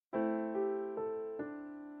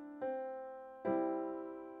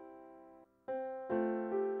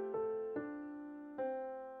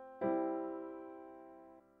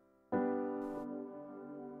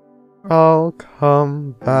I'll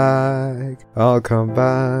come back. I'll come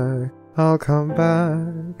back. I'll come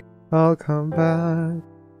back. I'll come back.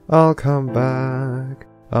 I'll come back.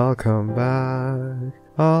 I'll come back.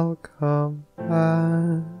 I'll come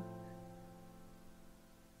back.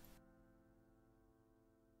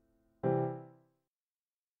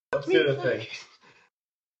 Let's do the thing.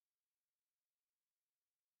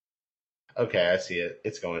 Okay, I see it.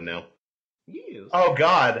 It's going now. Yes. Oh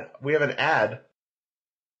God, we have an ad.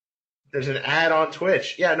 There's an ad on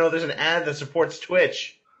Twitch. Yeah, no, there's an ad that supports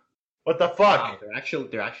Twitch. What the fuck? Wow, they're actually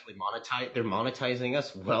they're monetizing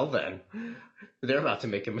us. Well then, they're about to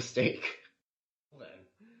make a mistake. Well then.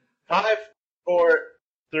 5, 4,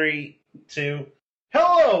 3, 2.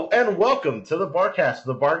 Hello and welcome to the Barcast.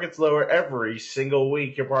 The bar gets lower every single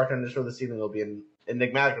week. Your bartenders for this evening will be an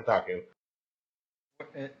enigmatic otaku.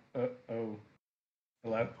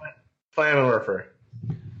 Hello? Flammenwerfer.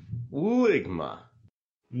 Ligma.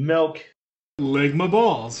 Milk. Ligma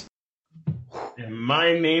balls. And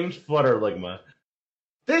my name's Flutterligma.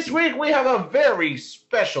 This week we have a very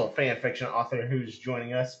special fanfiction author who's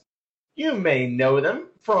joining us. You may know them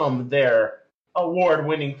from their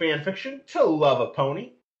award-winning fanfiction, To Love a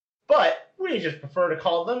Pony, but we just prefer to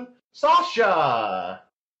call them Sasha.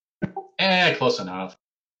 Close enough.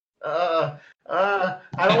 I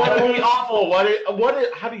don't want to be awful.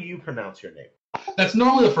 How do you pronounce your name? That's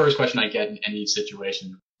normally the first question I get in any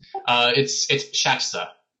situation. It's Shachza.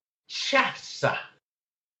 Shachza.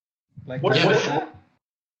 Like, What- Yeah, what- but-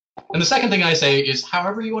 And the second thing I say is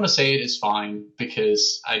however you want to say it is fine,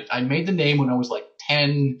 because I made the name when I was like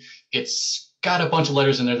 10. It's got a bunch of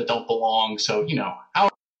letters in there that don't belong, so, how...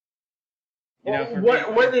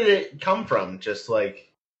 Where did it come from? Just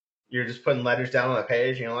like, you're just putting letters down on a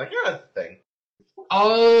page and you're like, yeah, that's the thing.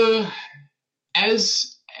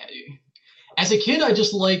 As a kid, I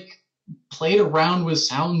just, played around with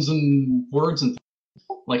sounds and words and...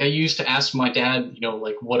 I used to ask my dad,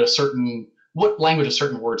 what language a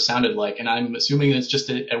certain word sounded like, and I'm assuming it's just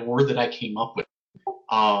a word that I came up with.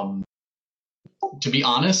 To be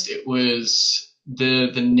honest, it was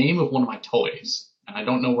the name of one of my toys, and I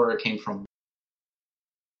don't know where it came from.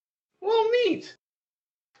 Well, neat.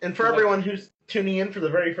 And for everyone who's tuning in for the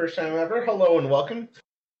very first time ever, hello and welcome.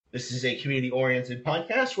 This is a community-oriented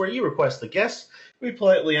podcast where you request the guests, we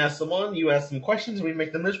politely ask them on, you ask them questions, and we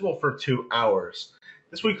make them miserable for 2 hours.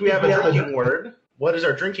 This week we have a drinking word. What is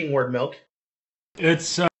our drinking word, Milk?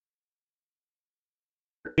 It's not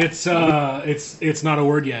a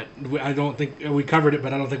word yet. I don't think we covered it,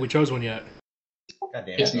 but I don't think we chose one yet. God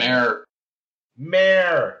damn It's it. mare.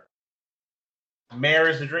 Mare. Mare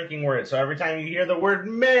is the drinking word. So every time you hear the word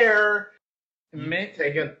mare,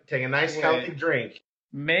 take a nice healthy drink.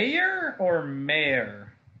 Mayor or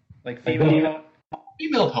mayor? Like female?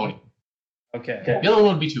 Female pony. Okay. The other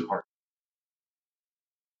one would be too hard.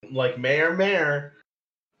 Like mare.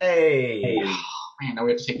 Hey. Man, now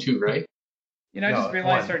we have to take 2, right? You know, I No, just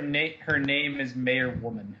realized one. her name is Mayor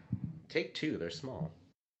Woman. Take 2. They're small.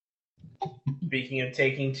 Speaking of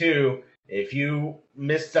taking 2, if you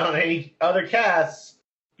missed on any other casts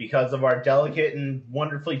because of our delicate and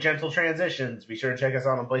wonderfully gentle transitions, be sure to check us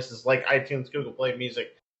out on places like iTunes, Google Play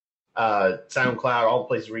Music, SoundCloud, all the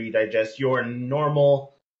places where you digest your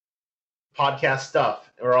normal podcast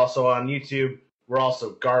stuff. We're also on YouTube. We're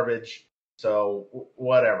also garbage. So,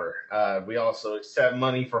 whatever. We also accept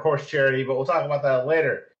money for horse charity, but we'll talk about that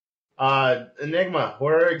later. Enigma,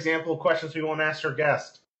 what are example questions we want to ask our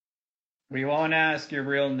guest? We won't ask your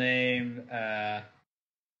real name. I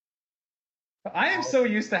am so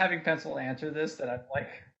used to having pencil answer this that I'm like...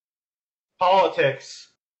 Politics.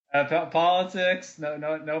 Politics?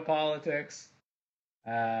 No politics.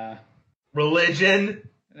 Religion.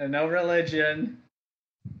 No religion.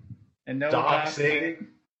 And no Doxing.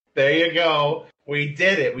 There you go. We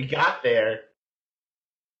did it. We got there.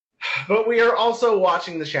 But we are also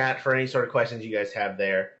watching the chat for any sort of questions you guys have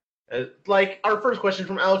there. Like our first question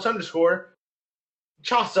from Alex _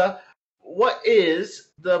 Shachza, what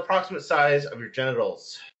is the approximate size of your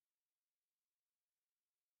genitals?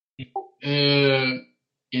 In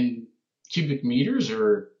cubic meters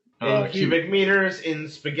or... In cubic meters, in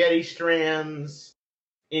spaghetti strands,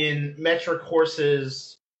 in metric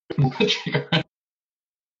horses.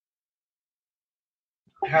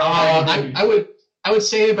 I would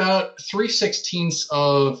say about 3/16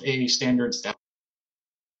 of a standard step.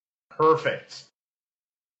 Perfect.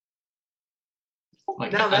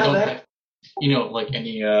 Like Now I that- don't that- have, like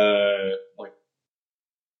any I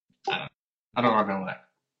don't know where I'm going with that.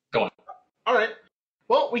 Go on. All right.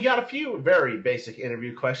 Well, we got a few very basic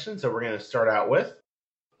interview questions that we're going to start out with.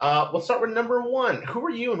 We'll start with number 1. Who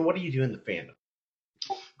are you and what do you do in the fandom?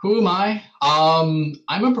 Who am I? I'm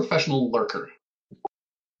a professional lurker.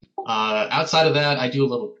 Outside of that, I do a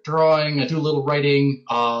little drawing, I do a little writing.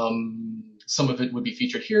 Some of it would be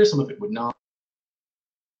featured here, some of it would not.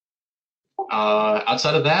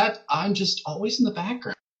 Outside of that, I'm just always in the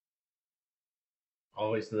background.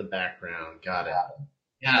 Always in the background. Got it.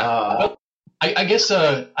 Yeah. But I guess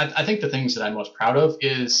I think the things that I'm most proud of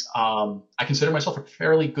is I consider myself a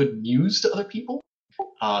fairly good muse to other people.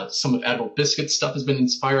 Some of Admiral Biscuit's stuff has been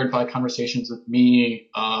inspired by conversations with me.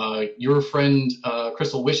 Your friend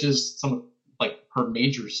Crystal Wishes, some of like her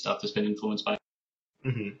major stuff has been influenced by.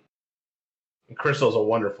 Mm-hmm. Crystal's a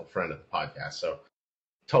wonderful friend of the podcast, so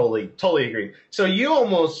totally agree. So you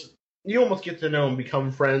almost get to know and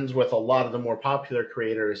become friends with a lot of the more popular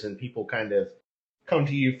creators, and people kind of come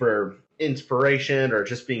to you for inspiration or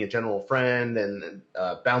just being a general friend and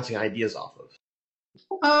bouncing ideas off of.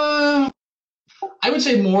 I would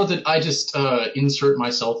say more that I just insert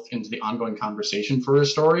myself into the ongoing conversation for a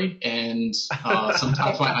story, and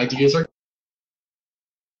sometimes my ideas are.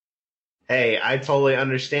 Hey, I totally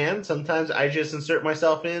understand. Sometimes I just insert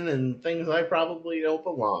myself in and things I probably don't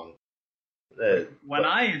belong. When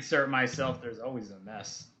I insert myself, there's always a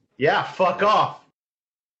mess. Yeah, fuck off.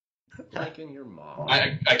 Like in your mom.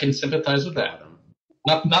 I can sympathize with that.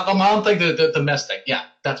 Not the mom thing, the mess thing. Yeah,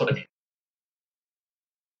 that's what I mean.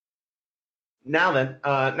 Now then,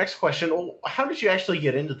 next question. Well, how did you actually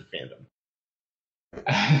get into the fandom?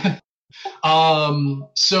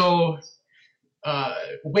 So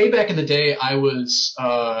way back in the day, I was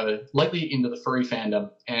lightly into the furry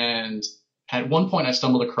fandom, and at one point I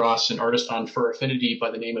stumbled across an artist on Fur Affinity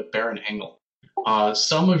by the name of Baron Engel.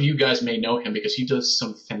 Some of you guys may know him because he does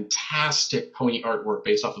some fantastic pony artwork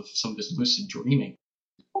based off of some of his lucid dreaming.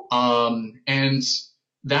 And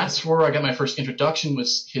that's where I got my first introduction,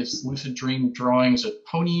 was his lucid dream drawings of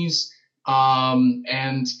ponies.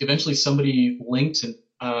 And eventually somebody linked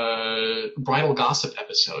a Bridal Gossip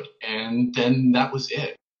episode, and then that was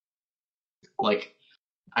it. Like,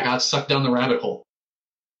 I got sucked down the rabbit hole.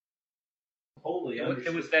 Holy,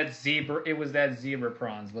 It was that zebra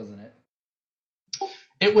prawns, wasn't it?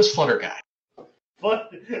 It was Flutter Guy.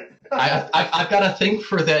 What? I've got a thing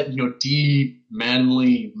for that, deep,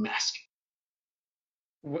 manly, masculine.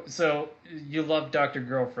 So you love Dr.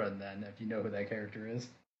 Girlfriend then, if you know who that character is.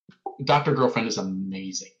 Dr. Girlfriend is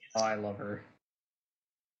amazing. Oh, I love her.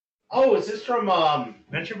 Oh, is this from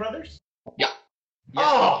Venture Brothers? Yeah.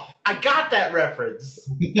 Oh, I got that reference.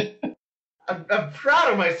 I'm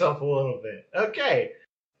proud of myself a little bit. Okay.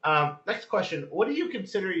 Next question. What do you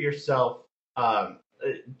consider yourself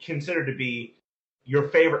consider to be your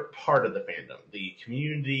favorite part of the fandom? The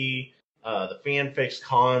community, the fanfics,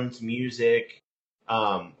 cons, music.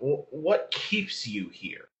 What keeps you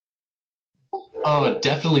here?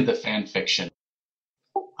 Definitely the fan fiction.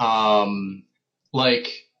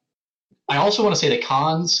 I also want to say the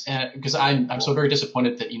cons, because I'm so very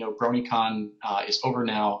disappointed that BronyCon is over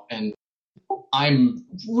now, and I'm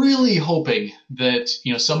really hoping that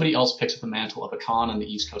somebody else picks up the mantle of a con on the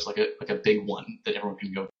East Coast, like a big one that everyone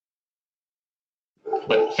can go.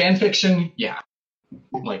 But fan fiction, yeah,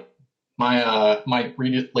 like my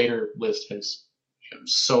read it later list has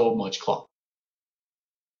so much cloth.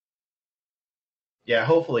 Yeah,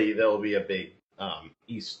 hopefully there will be a big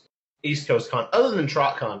East Coast con, other than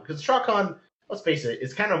TrotCon, because TrotCon, let's face it,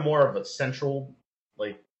 is kind of more of a central,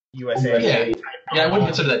 like, USA type. Yeah, I wouldn't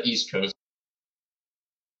consider that East Coast.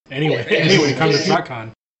 Anyway, come to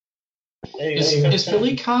TrotCon. Is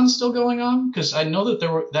PhillyCon still going on? Because I know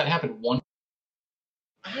that happened one.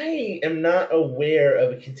 I am not aware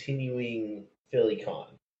of a continuing PhillyCon.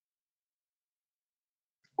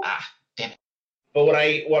 Damn it. But what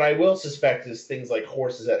I will suspect is things like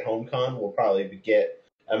Horses at HomeCon will probably get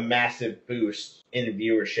a massive boost in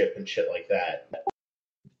viewership and shit like that.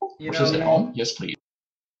 Horses at Home? Yes, please.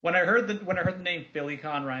 When I heard the name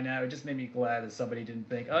PhillyCon right now, it just made me glad that somebody didn't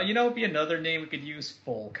think, oh, it'd be another name we could use,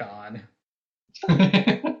 FullCon.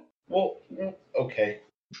 Well, okay.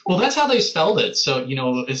 Well, that's how they spelled it. So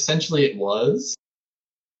essentially it was.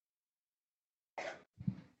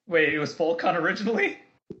 Wait, it was FullCon originally?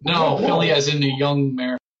 No, Philly as in a young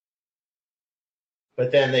man.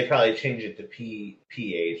 But then they probably changed it to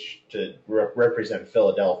PH to represent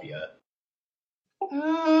Philadelphia.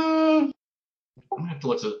 I'm gonna have to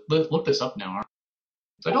look this up now.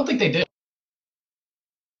 I don't think they did.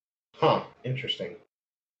 Huh. Interesting.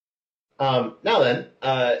 Now then,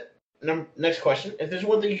 next question. If there's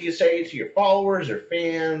one thing you can say to your followers or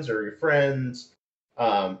fans or your friends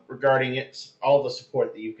regarding all the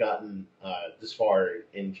support that you've gotten this far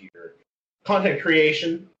into your content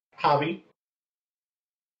creation hobby,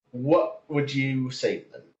 what would you say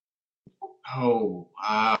to them? Oh,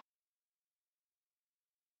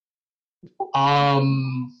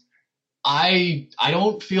 um, I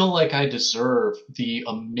don't feel like I deserve the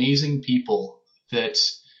amazing people that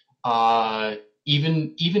uh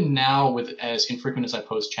even now, with as infrequent as I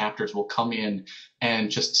post chapters, will come in and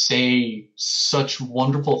just say such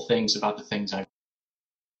wonderful things about the things I've.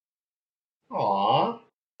 Aw,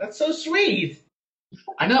 that's so sweet.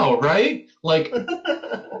 I know, right? Like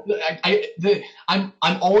I'm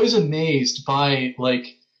always amazed by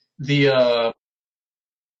like the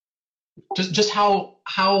just how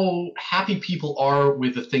happy people are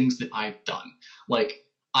with the things that I've done. Like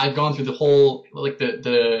I've gone through the whole like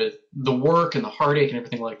the work and the heartache and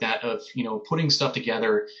everything like that of putting stuff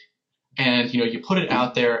together, and you put it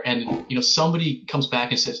out there, and somebody comes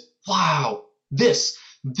back and says, "Wow, this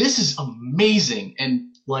is amazing,"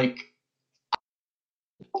 and like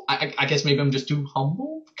I guess maybe I'm just too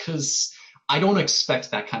humble because I don't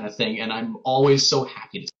expect that kind of thing, and I'm always so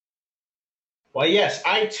happy to. Well, yes,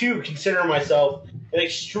 I too consider myself an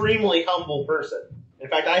extremely humble person. In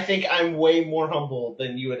fact, I think I'm way more humble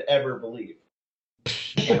than you would ever believe.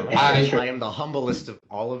 I am the humblest of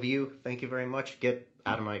all of you. Thank you very much. Get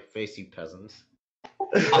out of my face, you peasants.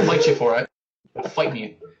 I'll fight you for it. Fight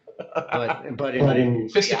me. But in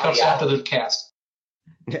Fisticuffs after the cast.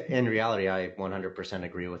 In reality, I 100%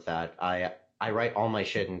 agree with that. I write all my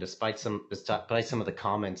shit, and despite some of the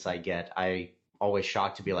comments I get, I always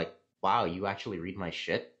shocked to be like, "Wow, you actually read my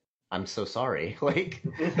shit? I'm so sorry." Like,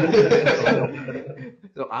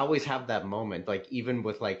 so I always have that moment. Like, even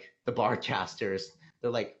with like the Barcasters,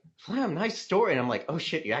 they're like, "Flam, nice story," and I'm like, "Oh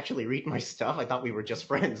shit, you actually read my stuff? I thought we were just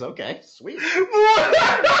friends." Okay, sweet.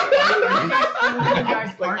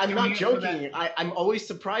 Like, I'm not joking. I'm always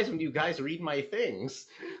surprised when you guys read my things.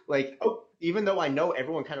 Like, even though I know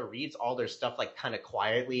everyone kind of reads all their stuff like kind of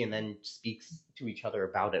quietly and then speaks to each other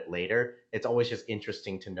about it later, it's always just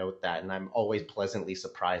interesting to note that, and I'm always pleasantly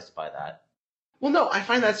surprised by that. Well, no, I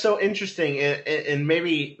find that so interesting, and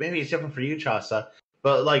maybe it's different for you, Chasa,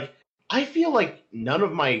 but like, I feel like none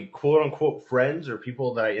of my quote-unquote friends or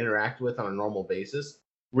people that I interact with on a normal basis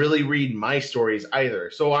really read my stories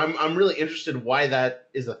either. So I'm really interested why that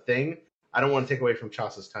is a thing. I don't want to take away from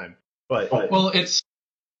Chasa's time, but well, it's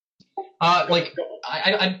like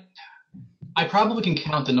I probably can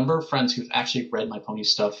count the number of friends who've actually read my pony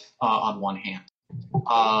stuff on one hand.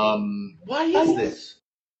 Why is this?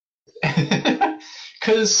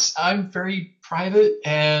 Because I'm very private,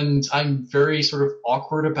 and I'm very sort of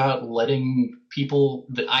awkward about letting people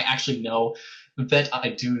that I actually know that I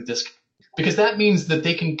do this, because that means that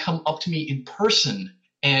they can come up to me in person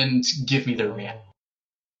and give me their reaction.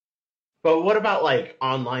 But what about like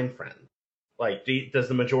online friends? Like, does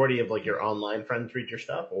the majority of like your online friends read your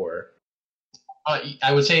stuff, or?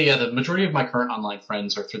 I would say, yeah, the majority of my current online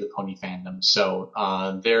friends are through the pony fandom, so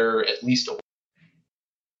they're at least.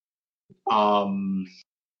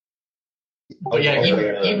 But yeah,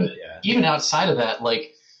 even outside of that,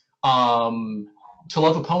 like, To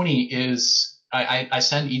Love a Pony is I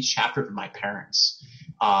send each chapter to my parents.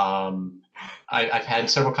 I've had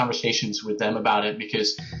several conversations with them about it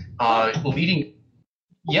because I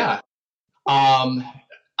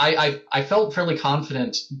felt fairly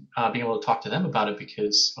confident being able to talk to them about it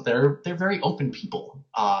because they're very open people,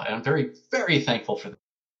 and I'm very, very thankful for them.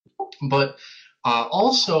 But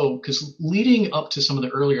also, because leading up to some of the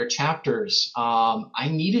earlier chapters, I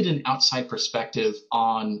needed an outside perspective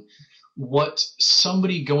on what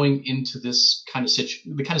somebody going into this kind of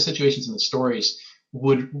the kind of situations in the stories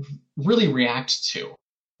would really react to.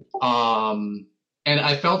 And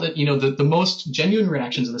I felt that, the most genuine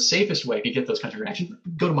reactions and the safest way to get those kinds of reactions,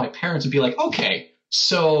 go to my parents and be like, okay,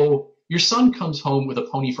 so your son comes home with a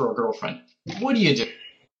pony for a girlfriend. What do you do?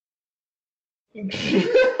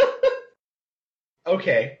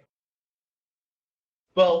 Okay.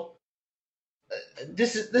 Well,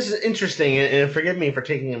 this is interesting, and forgive me for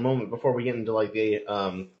taking a moment before we get into like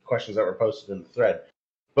the questions that were posted in the thread.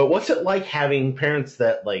 But what's it like having parents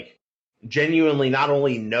that like genuinely not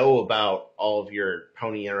only know about all of your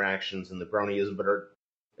pony interactions and the bronyism, but are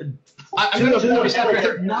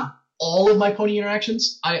not all of my pony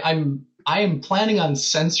interactions. I am planning on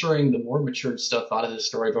censoring the more matured stuff out of this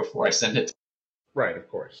story before I send it. Right, of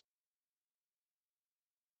course.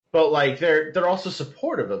 But like they're also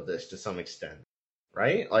supportive of this to some extent,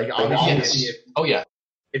 right? Like obviously, yes.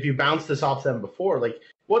 If you bounce this off them before, like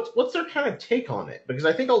what's their kind of take on it? Because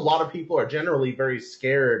I think a lot of people are generally very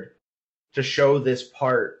scared to show this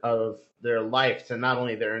part of their life to not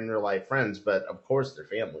only their in real life friends, but of course their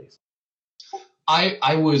families.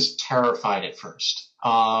 I was terrified at first.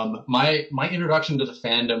 My introduction to the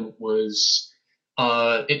fandom was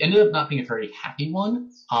it ended up not being a very happy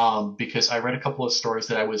one, because I read a couple of stories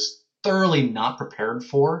that I was thoroughly not prepared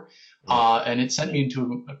for, and it sent me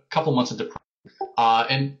into a couple months of depression.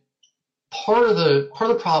 And part of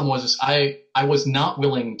the problem was I was not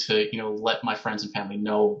willing to let my friends and family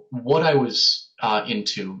know what I was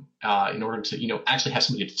into in order to actually have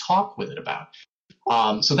somebody to talk with it about.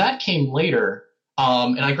 So that came later,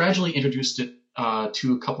 and I gradually introduced it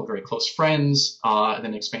to a couple of very close friends, and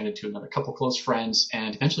then expanded to another couple of close friends,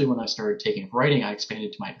 and eventually when I started taking up writing, I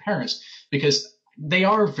expanded to my parents because they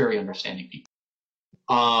are very understanding people.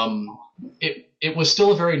 It was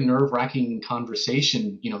still a very nerve-wracking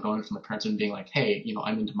conversation, going from my parents and being like, hey,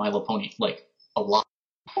 I'm into My Little Pony, like, a lot.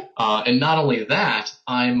 And not only that,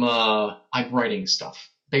 I'm writing stuff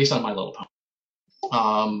based on My Little Pony.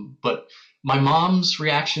 But my mom's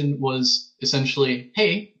reaction was essentially,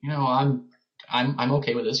 hey, I'm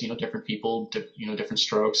okay with this, different people, different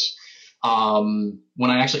strokes. When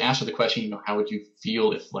I actually asked her the question, how would you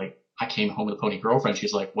feel if, like, I came home with a pony girlfriend?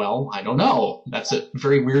 She's like, well, I don't know. That's a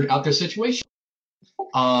very weird out there situation.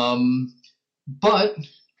 But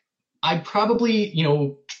I'd probably,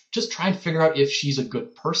 just try and figure out if she's a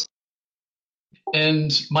good person.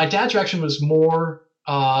 And my dad's reaction was more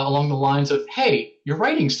along the lines of, hey, you're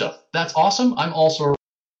writing stuff. That's awesome. I'm also...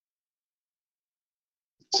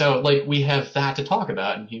 So, like, we have that to talk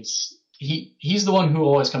about, and he's the one who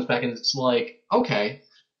always comes back and it's like, okay,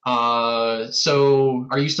 so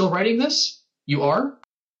are you still writing this? You are?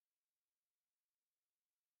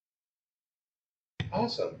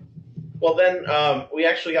 Awesome. Well, then, we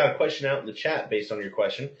actually got a question out in the chat based on your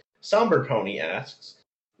question. Somber Pony asks,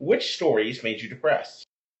 which stories made you depressed?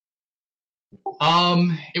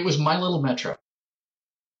 It was My Little Metro.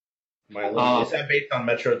 Is that based on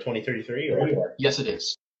Metro 2033 or? Yes, it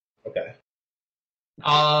is. Okay.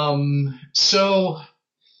 So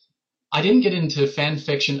I didn't get into fan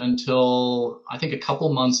fiction until I think a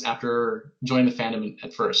couple months after joining the fandom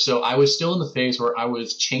at first. So I was still in the phase where I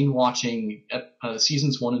was chain watching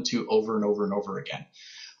seasons 1 and 2 over and over and over again.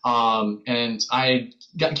 And I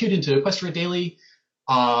got cued into Equestria Daily.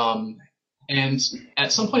 And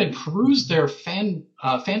at some point I perused their fan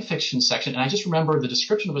fiction section, and I just remember the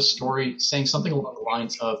description of a story saying something along the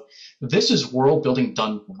lines of, this is world building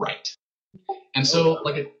done right. And so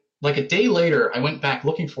like a day later, I went back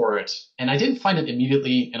looking for it, and I didn't find it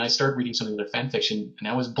immediately, and I started reading some of their fan fiction, and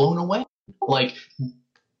I was blown away. Like,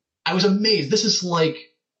 I was amazed. This is like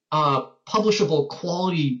publishable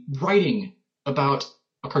quality writing about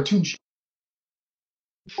a cartoon show.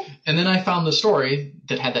 And then I found the story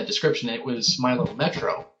that had that description. It was My Little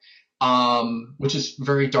Metro, which is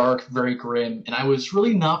very dark, very grim, and I was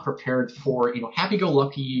really not prepared for,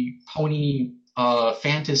 happy-go-lucky pony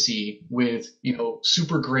fantasy with,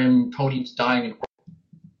 super grim ponies dying.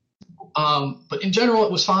 But in general,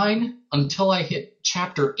 it was fine until I hit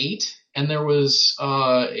chapter 8, and there was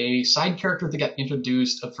a side character that got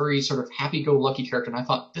introduced, a very sort of happy-go-lucky character, and I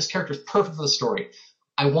thought, this character is perfect for the story.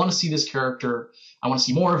 I want to see this character. I want to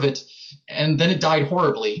see more of it. And then it died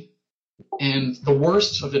horribly. And the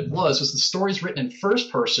worst of it was the story's written in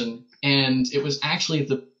first person, and it was actually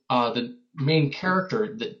the main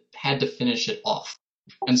character that had to finish it off.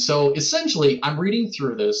 And so essentially, I'm reading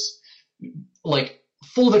through this, like,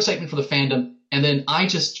 full of excitement for the fandom, and then I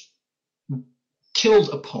just killed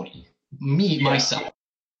a pony. Myself.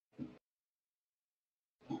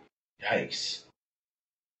 Yikes.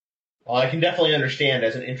 Well, I can definitely understand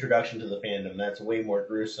as an introduction to the fandom, that's way more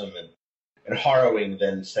gruesome and harrowing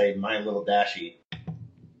than, say, My Little Dashie.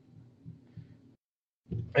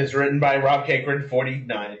 It's written by Rob Cakrin,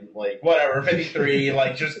 49, like, whatever, 53,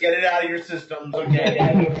 like, just get it out of your systems,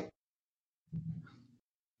 okay?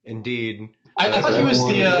 Indeed. I thought he was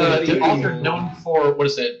the author known for, what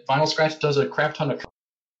is it, Vinyl Scratch does a crap ton of...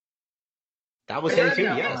 That was him too,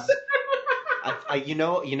 yes.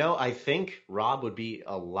 I think Rob would be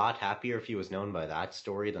a lot happier if he was known by that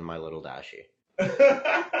story than My Little Dashie.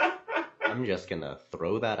 I'm just gonna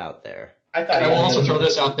throw that out there. I will also throw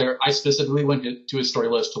this out there. I specifically went to his story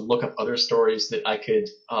list to look up other stories that I could,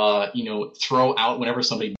 throw out whenever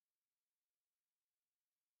somebody...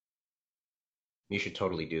 You should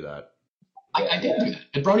totally do that. I did do that.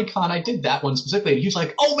 At BronyCon, I did that one specifically, and he was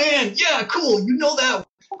like, oh man, yeah, cool, you know that.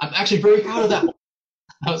 I'm actually very proud of that one.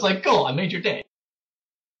 I was like, cool, I made your day.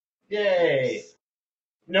 Yay!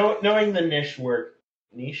 Knowing the niche work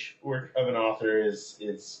of an author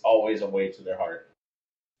is always a way to their heart.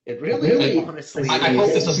 It really honestly. I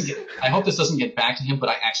hope this doesn't get back to him, but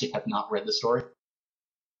I actually have not read the story.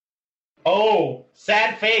 Oh,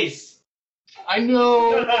 sad face. I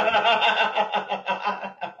know.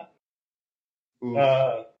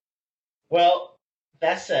 Well,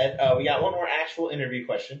 that said, we got one more actual interview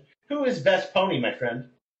question. Who is best pony, my friend?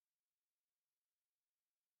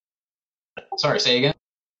 Sorry, say again.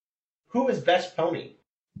 Who is best pony?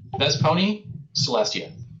 Best pony?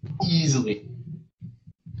 Celestia. Easily.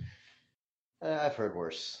 I've heard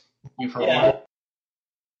worse. You've heard Yeah.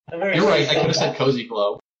 one. You're right, I could have said Cozy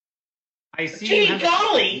Glow. I see. Gee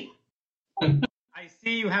golly! I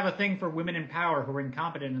see you have a thing for women in power who are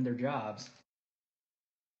incompetent in their jobs.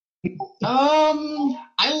 I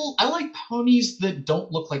like ponies that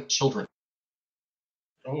don't look like children.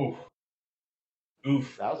 Oh.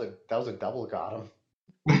 Oof. That was a double got him.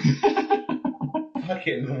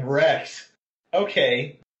 Fucking wrecked.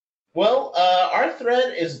 Okay. Well, our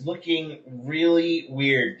thread is looking really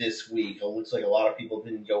weird this week. It looks like a lot of people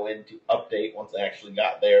didn't go in to update once they actually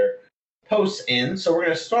got their posts in. So we're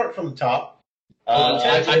going to start from the top.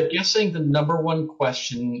 I'm guessing the number one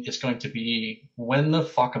question is going to be, when the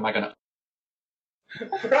fuck am I going to...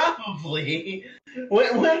 Probably.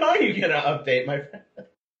 When are you going to update, my friend?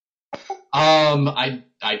 I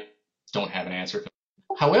don't have an answer.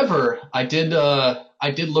 However, I did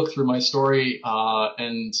look through my story,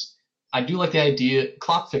 and I do like the idea,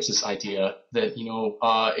 Clockfix's idea, that,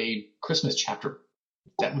 a Christmas chapter,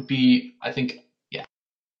 that would be, I think, yeah.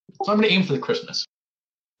 So I'm going to aim for the Christmas.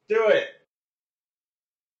 Do it.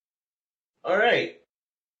 All right.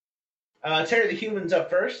 Terry the Human's up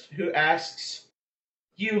first, who asks,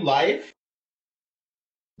 you life?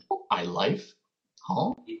 I life?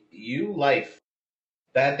 Huh? You life.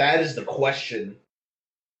 That is the question.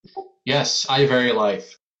 Yes, I very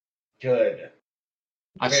life. Good.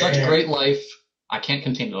 I've such a great life, I can't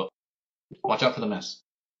contain it. Watch out for the mess.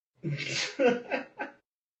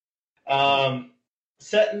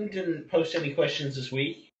 Seton didn't post any questions this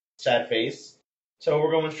week. Sad face. So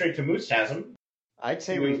we're going straight to Moose Tasm. I'd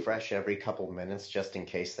say refresh every couple minutes just in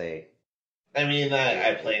case they... I mean,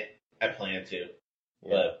 I plan to.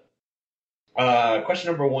 Yeah. But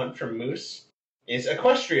question number 1 from Moose is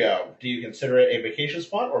Equestria. Do you consider it a vacation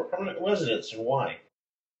spot or permanent residence, and why?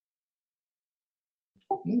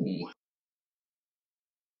 Ooh.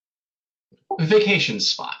 Vacation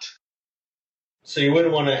spot. So you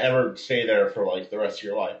wouldn't want to ever stay there for like the rest of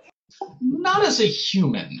your life? Not as a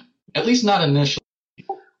human. At least not initially.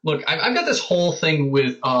 Look, I've got this whole thing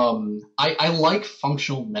with, I like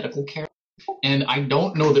functional medical care, and I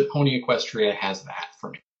don't know that Pony Equestria has that for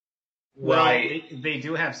me. Right. Well, they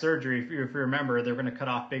do have surgery. If you remember, they're going to cut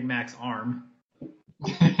off Big Mac's arm.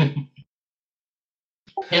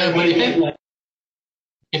 Yeah, but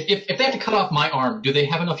if they have to cut off my arm, do they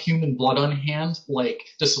have enough human blood on hand? Like,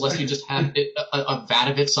 does Celestia just have a vat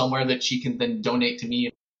of it somewhere that she can then donate to me?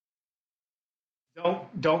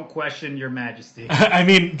 Don't question your majesty. I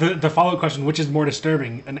mean, the follow-up question, which is more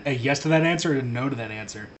disturbing, a yes to that answer or a no to that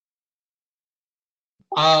answer?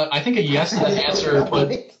 I think a yes to that answer,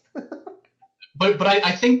 but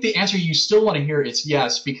I think the answer you still want to hear is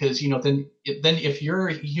yes, because then if you're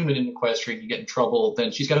a human in Equestria and you get in trouble,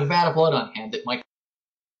 then she's got a vat of blood on hand that might.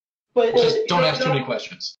 But just don't ask too many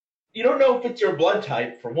questions. You don't know if it's your blood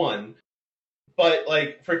type, for one, but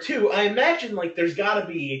like for two, I imagine like there's got to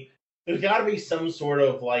be some sort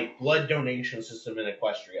of like blood donation system in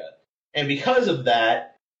Equestria, and because of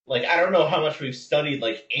that, like I don't know how much we've studied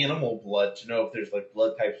like animal blood to know if there's like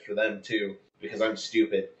blood types for them too, because I'm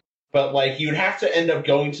stupid. But like you'd have to end up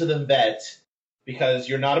going to the vet because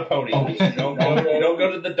you're not a pony. You don't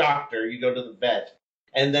go to the doctor. You go to the vet,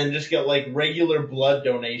 and then just get like regular blood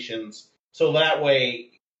donations. So that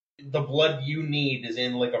way, the blood you need is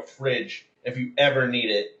in like a fridge if you ever need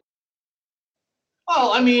it.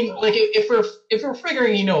 Well, I mean, like if we're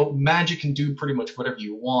figuring, magic can do pretty much whatever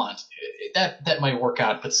you want, that might work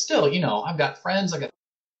out. But still, I've got friends.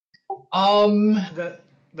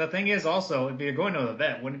 The thing is also, if you're going to the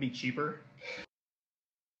vet, wouldn't it be cheaper?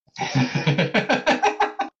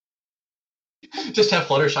 Just have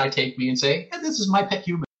Fluttershy take me and say, hey, this is my pet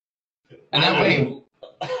human. And that way...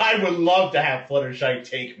 I would love to have Fluttershy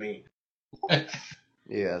take me.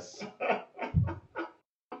 Yes.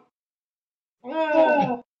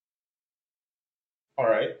 All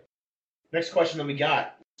right. Next question that we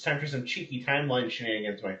got. It's time for some cheeky timeline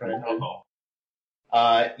shenanigans, my friend.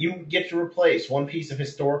 You get to replace one piece of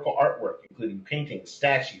historical artwork, including paintings,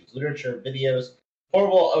 statues, literature, videos,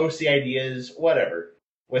 horrible OC ideas, whatever,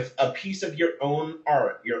 with a piece of your own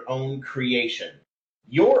art, your own creation.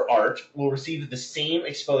 Your art will receive the same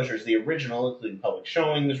exposure as the original, including public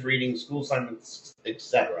showings, readings, school assignments,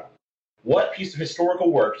 etc. What piece of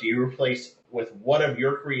historical work do you replace with one of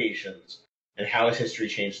your creations, and how has history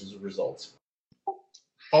changed as a result?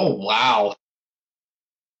 Oh, wow.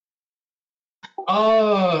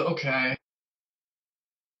 Okay.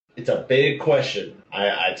 It's a big question.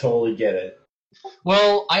 I totally get it.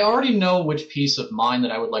 Well, I already know which piece of mine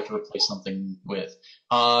that I would like to replace something with,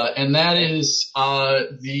 and that is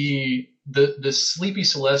the Sleepy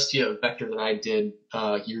Celestia vector that I did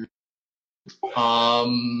years.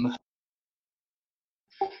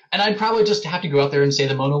 And I'd probably just have to go out there and say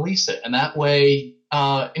the Mona Lisa, and that way,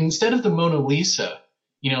 instead of the Mona Lisa,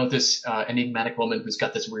 this enigmatic woman who's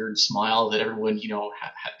got this weird smile that everyone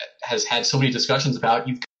has had so many discussions about,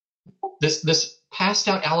 you've got this passed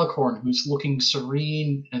out alicorn who's looking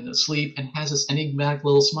serene and asleep and has this enigmatic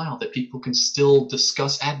little smile that people can still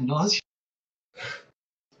discuss ad nauseum.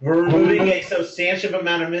 We're removing a substantial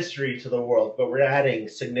amount of mystery to the world, but we're adding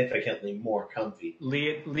significantly more comfy.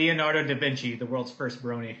 Leonardo da Vinci, the world's first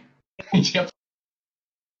brony. Yep.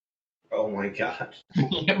 Oh my god.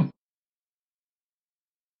 Yep.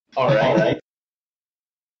 All right.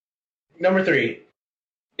 Number 3.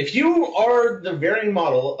 If you are the varying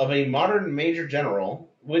model of a modern major general,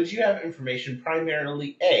 would you have information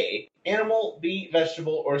primarily A, animal, B,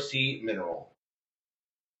 vegetable, or C, mineral?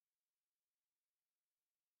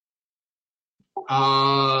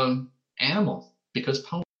 Animal, because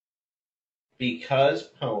pwn. Because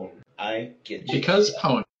pwn. I get you. Because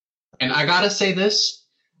pwn. And I gotta say this,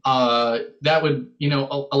 that would,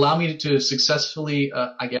 allow me to successfully,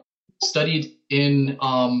 studied in,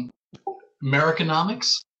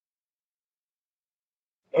 Americanomics.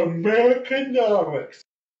 Americanomics.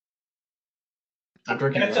 I'm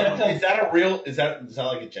drinking. Is that a real? Is that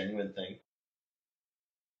like a genuine thing?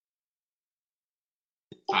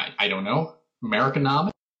 I don't know.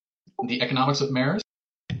 Americanomics, the economics of mayors.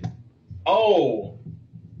 Oh,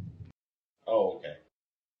 okay.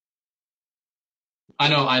 I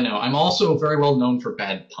know. I'm also very well known for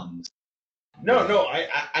bad puns. No,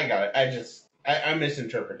 I got it. I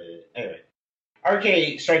misinterpreted it. Anyway.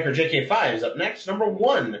 RK Striker JK5 is up next. Number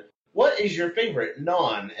 1. What is your favorite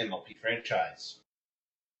non-MLP franchise?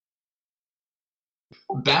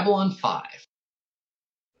 Babylon 5.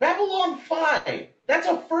 Babylon 5. That's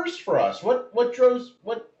a first for us. What draws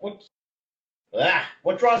you there?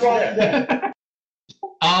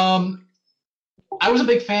 I was a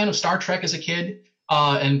big fan of Star Trek as a kid,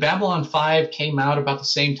 and Babylon 5 came out about the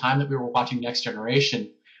same time that we were watching Next Generation.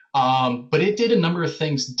 But it did a number of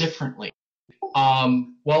things differently.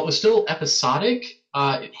 While it was still episodic,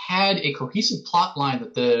 it had a cohesive plot line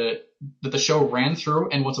that the show ran through,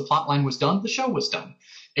 and once the plot line was done, the show was done.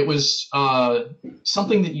 It was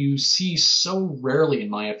something that you see so rarely, in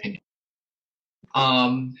my opinion.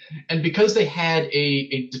 And because they had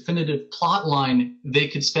a definitive plot line, they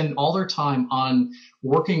could spend all their time on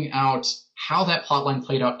working out how that plot line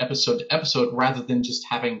played out episode to episode, rather than just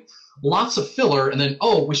having lots of filler and then,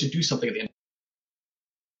 we should do something at the end.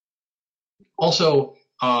 Also,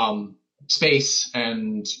 space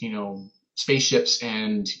and, spaceships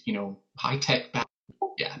and, high-tech battle.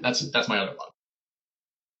 Yeah, that's my other love.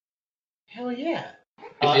 Hell yeah.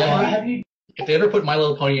 If they ever put My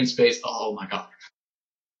Little Pony in space, oh my god.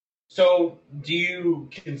 So, do you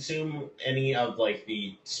consume any of,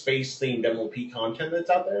 the space-themed MLP content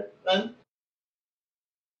that's out there, then?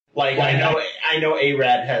 I know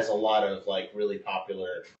ARAD has a lot of, really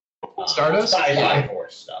popular Stardust? sci-fi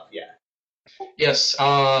Force stuff, yeah. Yes,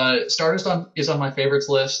 Stardust is on my favorites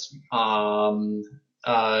list. Mental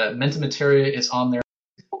Materia is on there.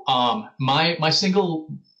 My single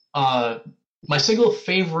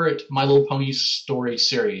favorite My Little Pony story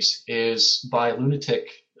series is by Lunatic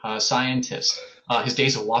Scientist, his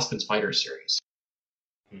Days of Wasp and Spider series,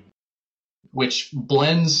 which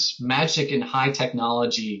blends magic and high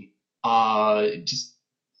technology, just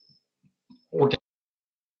organic.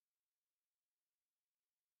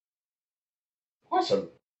 Awesome.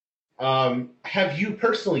 Have you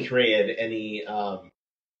personally created any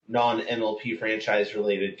non-MLP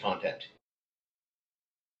franchise-related content?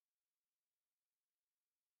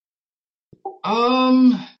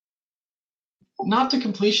 Not to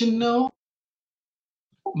completion, no.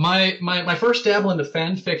 My first dabble into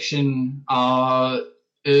fan fiction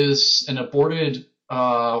is an aborted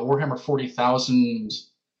Warhammer 40,000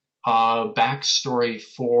 backstory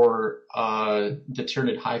for the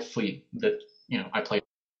Tyranid Hive fleet that I played.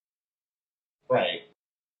 Right.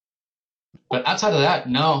 But outside of that,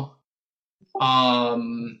 no. I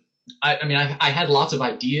had lots of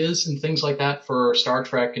ideas and things like that for Star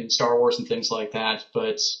Trek and Star Wars and things like that,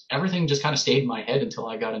 but everything just kind of stayed in my head until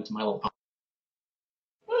I got into My Little Pony.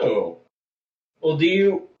 Oh. Well,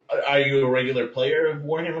 are you a regular player of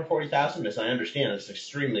Warhammer 40,000? As I understand, it's an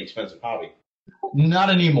extremely expensive hobby. Not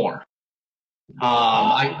anymore.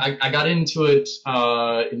 I got into it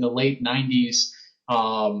in the late 90s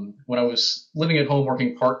when I was living at home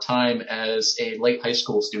working part-time as a late high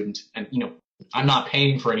school student. And, I'm not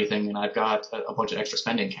paying for anything, and I've got a bunch of extra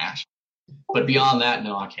spending cash. But beyond that,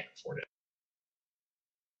 no, I can't afford it.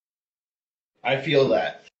 I feel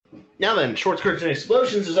that. Now then, Short Skirts and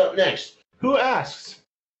Explosions is up next. Who asks,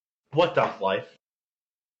 what doth life?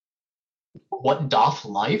 What doth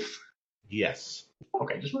life? Yes.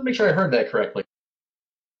 Okay, just want to make sure I heard that correctly.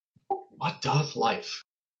 What doth life?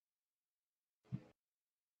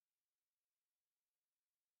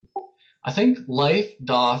 I think life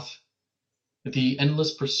doth the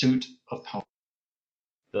endless pursuit of power.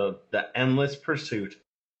 The endless pursuit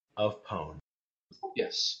of Pwn.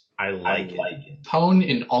 Yes. I like it. Pwn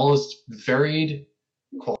in all its varied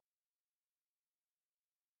qualities.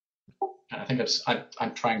 I think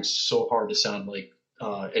I'm trying so hard to sound like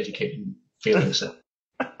educated and failing so.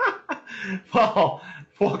 Well,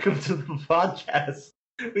 welcome to the podcast.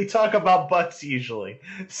 We talk about butts usually.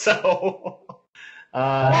 So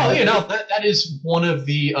well, that is one of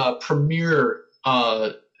the premier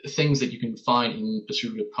things that you can find in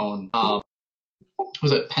Pursuit of Pwn.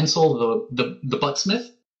 Was it Pencil the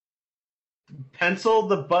Buttsmith? Pencil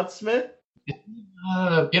the Buttsmith?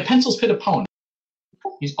 Yeah, Pencil's Pit of Pwn.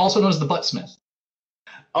 He's also known as the Buttsmith.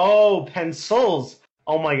 Oh, pencils.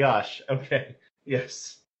 Oh my gosh. Okay.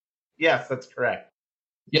 Yes. Yes, that's correct.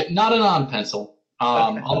 Yeah, not a non-pencil.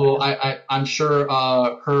 Although I'm sure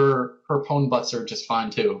her Pwn butts are just fine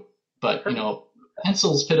too. But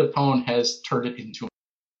Pencil's Pit of Pwn has turned it into.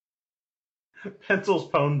 Pencil's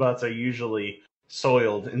Pwn butts are usually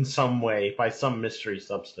soiled in some way by some mystery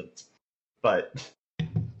substance. But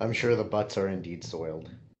I'm sure the butts are indeed soiled.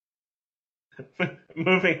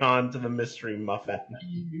 Moving on to the mystery muffin.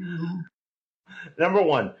 Number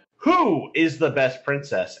 1. Who is the best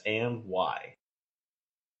princess and why?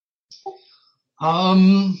 I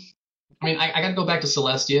mean, I gotta go back to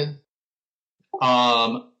Celestia.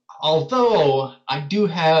 Although I do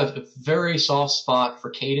have a very soft spot for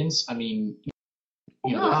Cadence. I mean,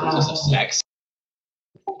 the princess of sex.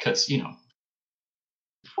 Because,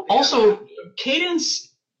 Also, Cadence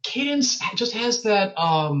just has that,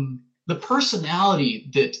 the personality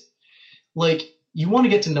that, like, you want to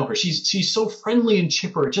get to know her. She's so friendly and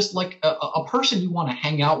chipper, just like a person you want to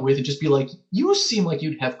hang out with and just be like, you seem like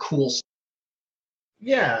you'd have cool stuff.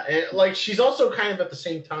 Yeah, and like she's also kind of at the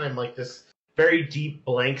same time like this very deep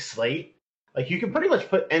blank slate. Like you can pretty much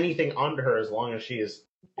put anything onto her as long as she is,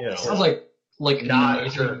 Sounds like not a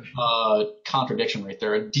major contradiction right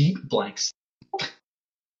there. A deep blank slate.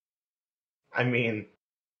 I mean,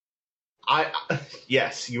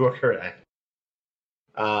 yes, you are correct.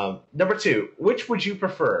 Number 2, which would you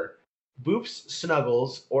prefer, Boops,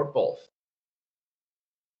 Snuggles, or both?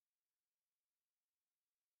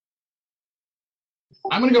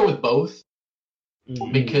 I'm gonna go with both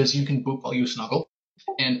because you can boop while you snuggle,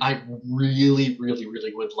 and I really, really,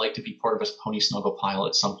 really would like to be part of a pony snuggle pile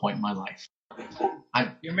at some point in my life.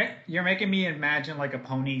 You're making me imagine like a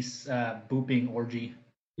pony's booping orgy.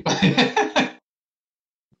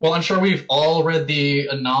 Well, I'm sure we've all read the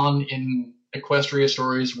Anon in Equestria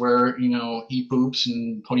stories where, he boops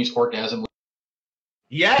and ponies orgasm.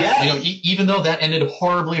 Yeah. Even though that ended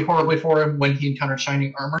horribly, horribly for him when he encountered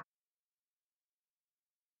shining armor.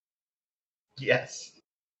 Yes.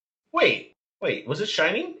 Wait, was it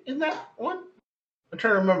shining in that one? I'm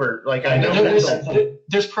trying to remember. Like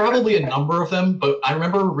There's probably a number of them, but I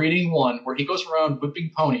remember reading one where he goes around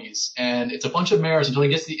booping ponies, and it's a bunch of mares until he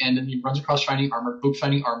gets to the end, and he runs across shining armor, boops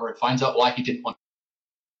shining armor, and finds out why he didn't want.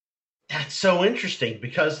 That's so interesting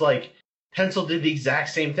because like Pencil did the exact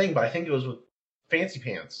same thing, but I think it was with Fancy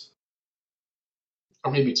Pants.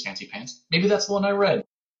 Or maybe it's Fancy Pants. Maybe that's the one I read.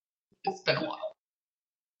 It's been a while.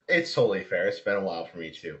 It's totally fair. It's been a while for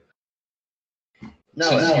me too. No,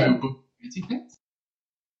 Fancy Pants?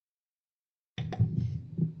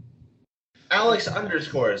 Alex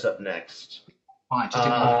 _ is up next. Fine, just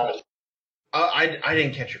take my question. I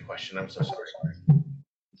didn't catch your question. I'm so sorry.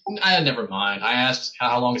 Never mind. I asked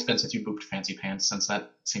how long it's been since you booped Fancy Pants, since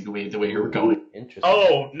that seemed to be the way you were going. Interesting.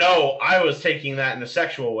 Oh no, I was taking that in a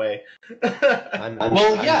sexual way. I'm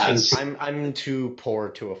too poor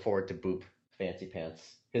to afford to boop Fancy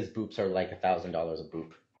Pants. His boops are like $1,000 a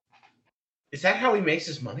boop. Is that how he makes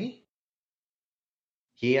his money?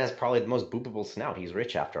 He has probably the most boopable snout. He's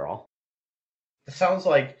rich after all. That sounds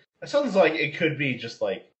like it could be just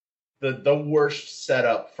like the worst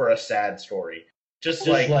setup for a sad story. Just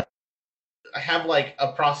like I have like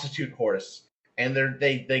a prostitute horse, and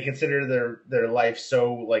they consider their life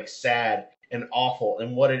so like sad and awful,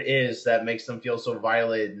 and what it is that makes them feel so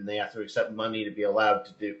violated, and they have to accept money to be allowed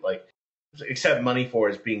to do accept money for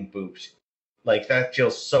is being booped. Like that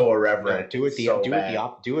feels so irreverent. Do it so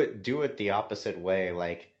bad. do it the opposite way,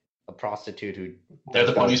 like a prostitute who They're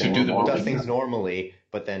the ponies who do the does things normally,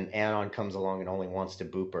 but then Anon comes along and only wants to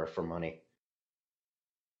boop her for money.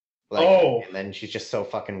 Like, and then she's just so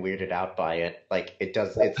fucking weirded out by it. Like it's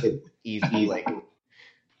easy, like.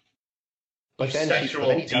 But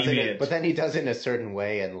then he does it in a certain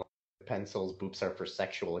way, and like, pencils boops her for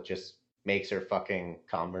sexual. It just makes her fucking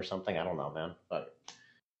cum or something. I don't know, man. But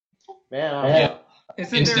man,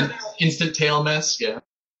 instant tail mess. Yeah.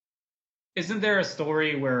 Isn't there a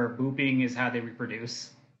story where booping is how they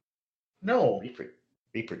reproduce? No.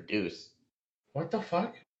 Reproduce. What the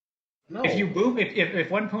fuck? No. If you boop,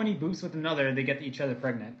 if one pony boops with another, they get each other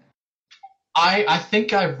pregnant. I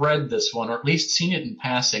think I've read this one, or at least seen it in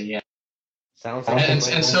passing. Yeah. Sounds like and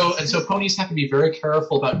so ponies have to be very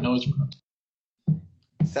careful about nose rubs.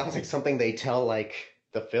 Sounds like something they tell like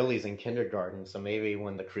the fillies in kindergarten. So maybe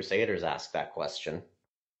when the Crusaders ask that question,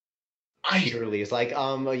 Shirley is like, they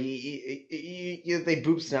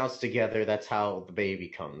boop snouts together. That's how the baby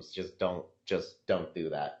comes. Just don't do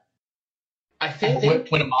that. I think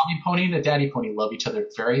when a mommy pony and a daddy pony love each other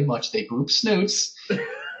very much, they boop snoots.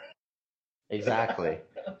 Exactly.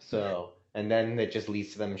 So, and then it just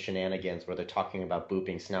leads to them shenanigans where they're talking about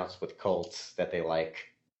booping snouts with colts that they like,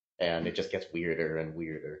 and it just gets weirder and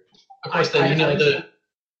weirder. Of course, the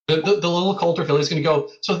little colt or filly is going to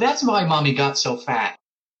go, so that's why mommy got so fat.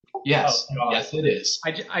 Yes, yes, it is.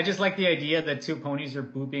 I just like the idea that two ponies are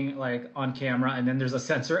booping like on camera, and then there's a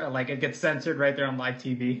censor, like it gets censored right there on live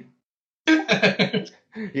TV.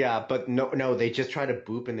 Yeah, but no, they just try to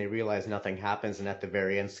boop and they realize nothing happens, and at the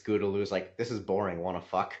very end, Scootaloo's like, "This is boring. Want to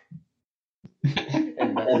fuck?"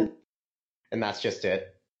 and that's just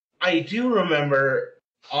it. I do remember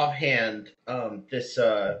offhand this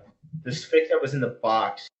fic that was in the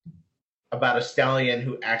box about a stallion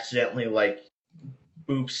who accidentally like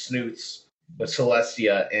boops snoots with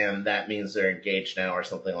Celestia, and that means they're engaged now or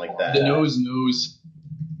something like that. The nose.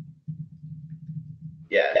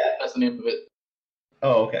 Yeah, that's the name of it.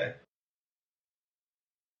 Oh, okay.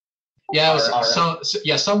 Yeah, it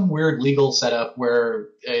was some weird legal setup where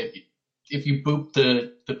if you booped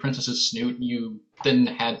the princess's snoot, you then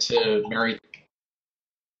had to marry.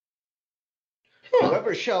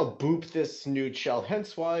 Whoever shall boop this snoot shall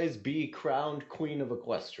hencewise be crowned Queen of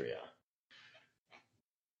Equestria.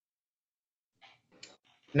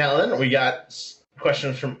 Now then, we got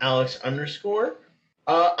questions from Alex _.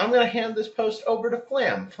 I'm going to hand this post over to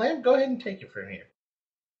Flam. Flam, go ahead and take it from here.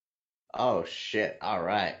 Oh, shit. All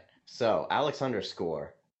right. So, Alex _. I'm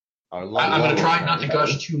going to try not to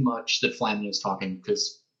gush too much that Flam is talking,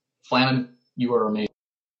 because Flam, you are amazing.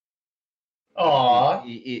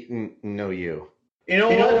 Aww. No, you. You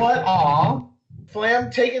know what? Aww.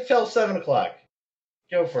 Flam, take it till 7 o'clock.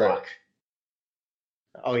 Go for it.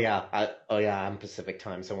 Oh yeah, I'm Pacific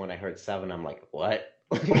time, so when I heard 7, I'm like, what?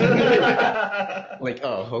 Like,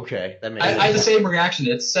 oh, okay. That makes sense. I had the same reaction.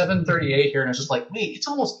 It's 7:38 here, and I was just like, wait, it's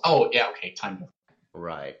almost. Oh yeah, okay, time.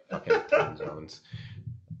 Right. Okay, time zones.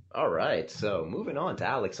 All right. So moving on to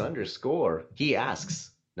Alex _. He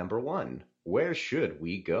asks, number 1, where should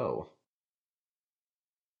we go?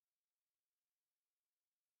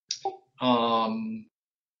 I'm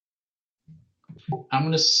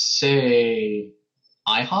gonna say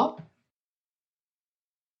IHOP.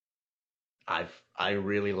 I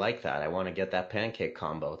really like that. I want to get that pancake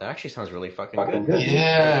combo. That actually sounds really fucking good.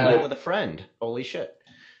 Yeah. With a friend. Holy shit.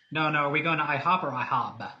 No, are we going to IHOP or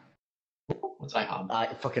IHOB? What's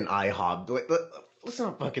IHOB? Fucking IHOB. Let's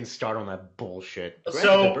not fucking start on that bullshit.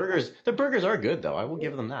 So the burgers are good though. I will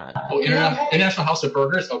give them that. Oh, International House of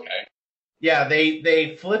Burgers. Okay. Yeah,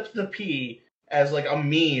 they flipped the P as like a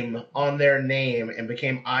meme on their name and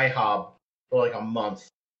became IHOB for like a month,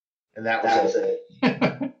 and that was it.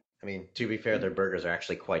 I mean, to be fair, their burgers are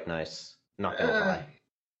actually quite nice. Not gonna lie.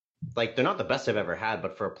 Like, they're not the best I've ever had,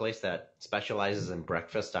 but for a place that specializes in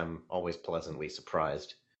breakfast, I'm always pleasantly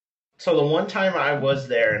surprised. So the one time I was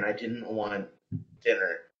there and I didn't want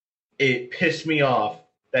dinner, it pissed me off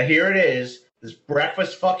that here it is, this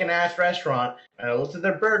breakfast fucking ass restaurant, and I looked at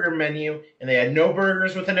their burger menu and they had no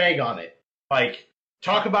burgers with an egg on it. Like,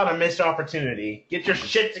 talk about a missed opportunity. Get your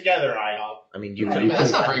shit together, IHOP. I mean,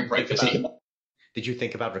 that's not very breakfasty. Did you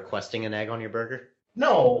think about requesting an egg on your burger?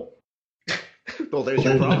 No. Well, there's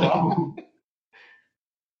your problem.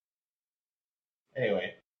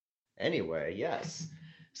 Anyway, yes.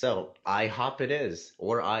 So, IHOP it is,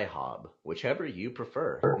 or IHOB, whichever you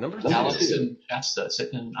prefer. Number 2. Alex and Shachza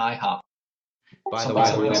sitting in IHOP. By the way,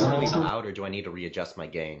 am I really loud, or do I need to readjust my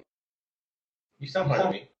gain? You sound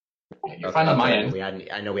like me. You're fine on my end.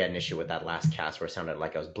 I know we had an issue with that last cast where it sounded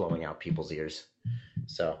like I was blowing out people's ears.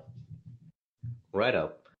 So,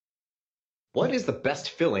 righto. What is the best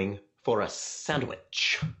filling for a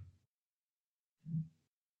sandwich?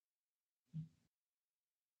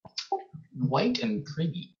 White and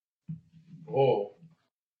creamy. Oh.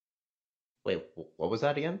 Wait, what was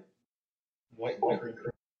that again? White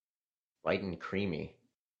and creamy.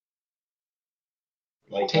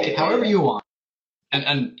 Like, take it however you want.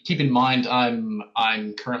 And keep in mind,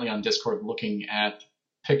 I'm currently on Discord looking at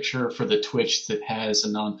picture for the Twitch that has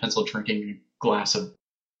a non-pencil drinking glass of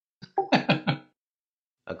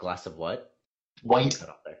a glass of what? White. Put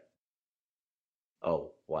up there.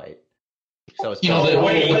 Oh, white. So it's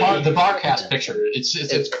the Barcast picture.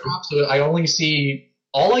 It's crop. So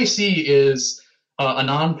all I see is a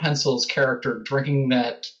non-pencil's character drinking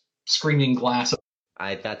that screaming glass of.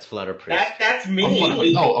 That's Flutter Priest. That's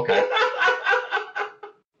me. Oh, okay.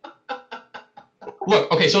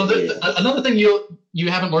 Look, okay. So another thing you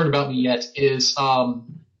haven't learned about me yet is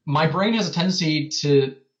my brain has a tendency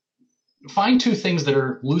to find two things that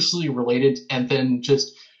are loosely related and then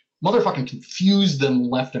just motherfucking confuse them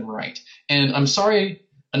left and right. And I'm sorry,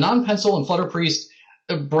 a non-pencil and Flutter Priest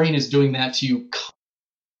brain is doing that to you.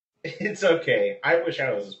 It's okay. I wish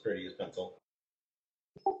I was as pretty as Pencil.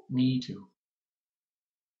 Me too.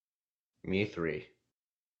 Me 3.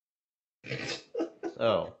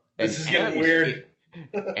 So this is getting weird.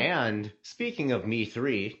 And speaking of me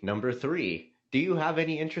 3, number 3, do you have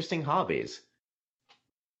any interesting hobbies?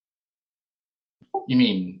 You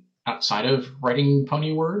mean outside of writing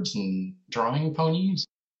pony words and drawing ponies?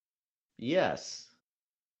 Yes.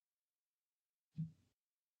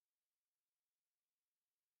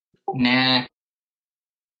 Nah.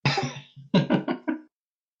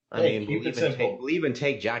 I mean, we'll even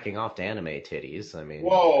take jacking off to anime titties. I mean,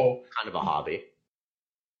 whoa, kind of a hobby.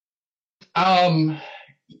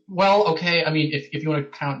 Well, okay. I mean, if you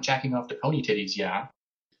want to count jacking off to pony titties, yeah.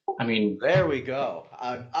 I mean, there we go.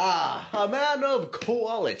 A man of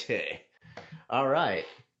quality. All right.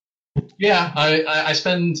 Yeah, I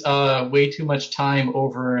spend way too much time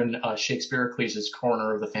over in Shakespeare-Ecclesias's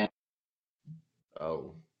corner of the fan.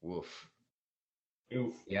 Oh, woof.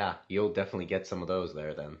 Oof. Yeah, you'll definitely get some of those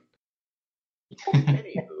there then.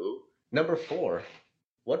 Anywho, number 4.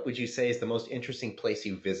 What would you say is the most interesting place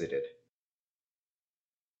you visited?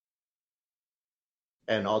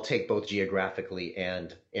 And I'll take both geographically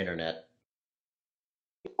and internet.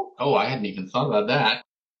 Oh, I hadn't even thought about that.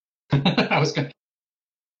 I was gonna.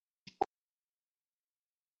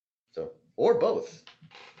 So, or both.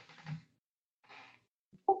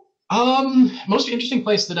 Most interesting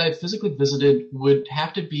place that I physically visited would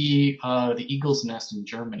have to be the Eagle's Nest in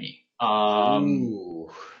Germany. Ooh.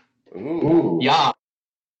 Yeah.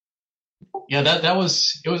 Yeah, that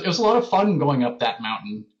was it was a lot of fun going up that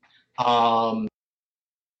mountain.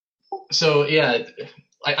 So yeah,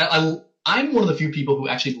 I'm one of the few people who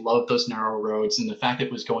actually love those narrow roads and the fact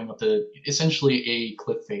it was going up essentially a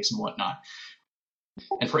cliff face and whatnot.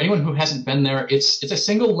 And for anyone who hasn't been there, it's a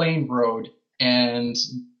single lane road, and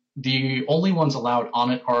the only ones allowed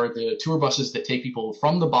on it are the tour buses that take people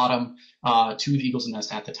from the bottom to the Eagle's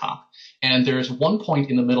Nest at the top. And there's one point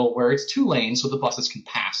in the middle where it's 2 lanes so the buses can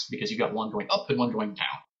pass because you've got one going up and one going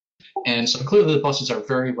down. And so clearly the buses are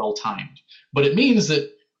very well timed. But it means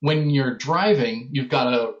that when you're driving, you've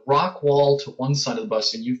got a rock wall to one side of the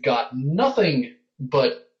bus and you've got nothing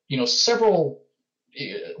but, several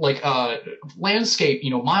landscape,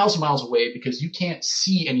 miles and miles away because you can't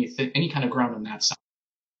see any kind of ground on that side.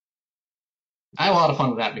 I had a lot of fun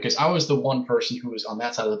with that because I was the one person who was on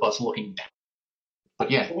that side of the bus looking down. But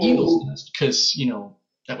yeah, Eagle's Nest, because,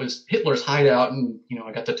 that was Hitler's hideout, and,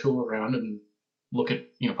 I got to tour around and look at,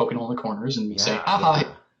 poking all the corners and say,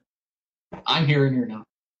 aha, I'm here and you're not.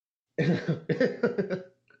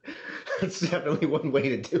 That's definitely one way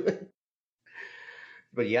to do it.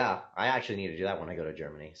 But yeah, I actually need to do that when I go to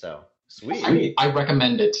Germany, so sweet. I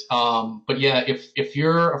recommend it. But yeah, if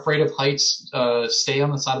you're afraid of heights, stay on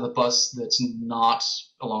the side of the bus that's not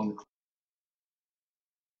along the cliff.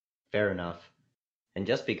 Fair enough. And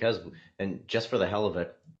just for the hell of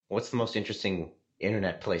it, what's the most interesting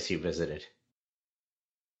internet place you visited?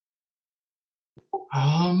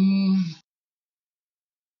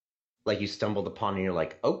 Like you stumbled upon and you're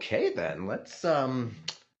like, okay then, let's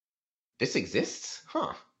this exists?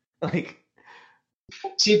 Huh.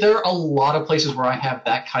 See, there are a lot of places where I have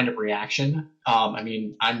that kind of reaction. I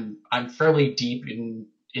mean, I'm fairly deep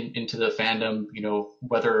into the fandom,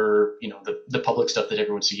 whether, the public stuff that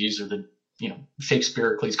everyone sees or the,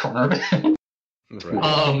 Shakespeare-Ecclesias's corner of it.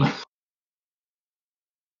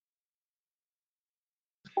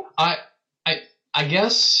 I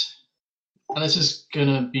guess, and this is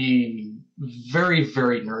gonna be very,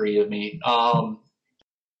 very nerdy of me. Some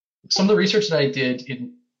of the research that I did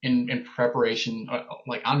in preparation,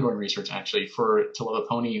 like ongoing research actually, for To Love a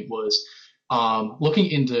Pony was looking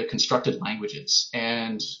into constructed languages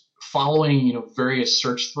and following various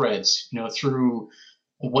search threads through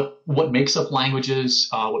what makes up languages,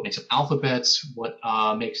 what makes up alphabets, what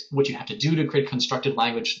you have to do to create constructed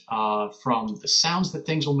language, from the sounds that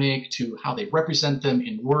things will make to how they represent them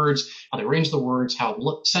in words, how they arrange the words,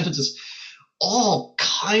 how sentences, all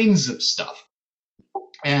kinds of stuff.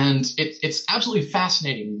 And it's absolutely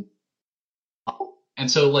fascinating.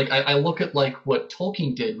 And so, like, I look at like what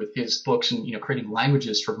Tolkien did with his books and creating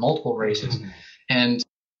languages for multiple races, and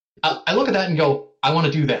I look at that and go, I want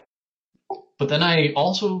to do that. But then I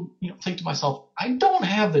also think to myself, I don't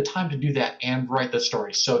have the time to do that and write the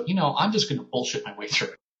story. So I'm just going to bullshit my way through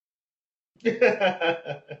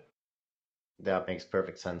it. That makes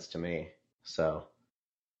perfect sense to me. So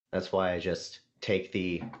that's why I just take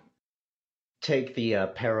the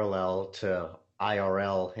parallel to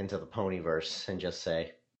IRL into the Ponyverse and just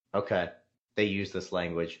say, okay, they use this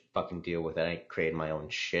language, fucking deal with it. I ain't creating my own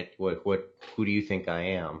shit. Who do you think I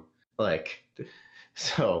am? Like,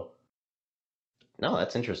 so, no,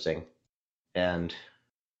 that's interesting. And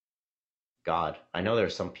God, I know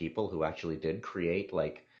there's some people who actually did create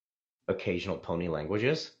like occasional pony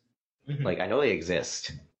languages. Mm-hmm. Like, I know they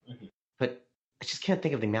exist, mm-hmm. but I just can't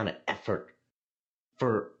think of the amount of effort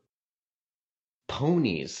for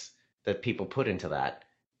ponies that people put into that.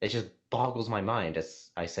 It just boggles my mind, as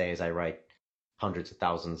I write hundreds of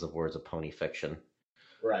thousands of words of pony fiction.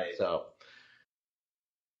 Right. So,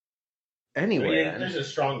 anyway, there's a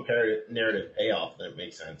strong narrative payoff that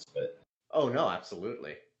makes sense, but oh no,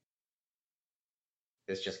 absolutely.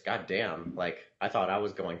 It's just goddamn. Like, I thought I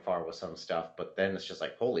was going far with some stuff, but then it's just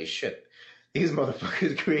like, holy shit, these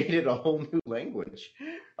motherfuckers created a whole new language.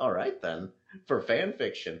 All right then, for fan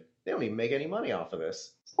fiction, they don't even make any money off of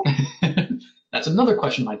this. That's another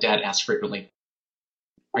question my dad asks frequently.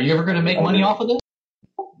 Are you ever going to make money off of this?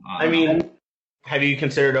 I mean, have you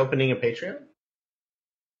considered opening a Patreon?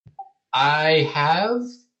 I have,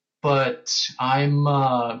 but I'm.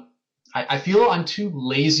 I feel I'm too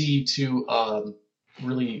lazy to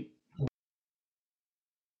really.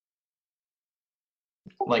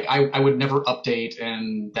 Like, I would never update,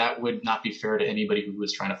 and that would not be fair to anybody who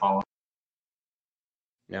was trying to follow.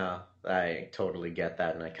 No, I totally get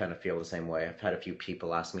that, and I kind of feel the same way. I've had a few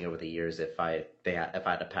people ask me over the years if I had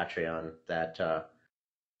a Patreon that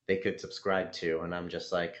they could subscribe to, and I'm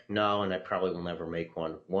just like, no, and I probably will never make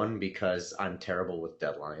one. One, because I'm terrible with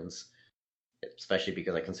deadlines, especially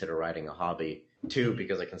because I consider writing a hobby. Two,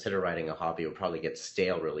 because I consider writing a hobby would probably get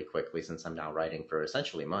stale really quickly since I'm now writing for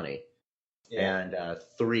essentially money. Yeah. And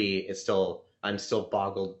three, I'm still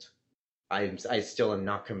boggled. I still am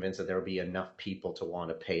not convinced that there will be enough people to want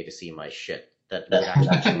to pay to see my shit. That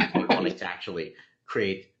actually wanting to actually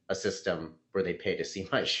create a system where they pay to see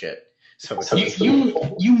my shit. So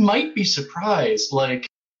you might be surprised, like,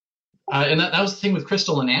 and that was the thing with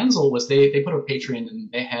Crystal and Ansel was they put up a Patreon and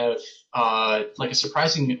they have like a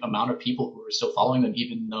surprising amount of people who are still following them,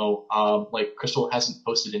 even though like Crystal hasn't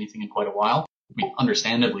posted anything in quite a while. I mean,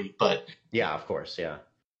 understandably, but yeah, of course, yeah.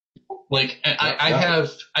 Like, I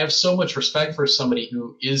have so much respect for somebody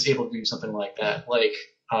who is able to do something like that. Like,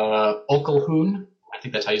 Okalhoon, I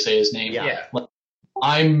think that's how you say his name. Yeah. Like,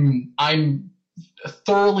 I'm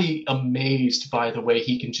thoroughly amazed by the way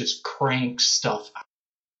he can just crank stuff out.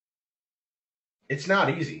 It's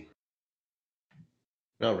not easy.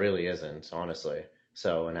 No, it really isn't, honestly.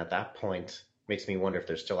 So, and at that point, makes me wonder if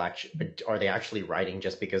they're still are they actually writing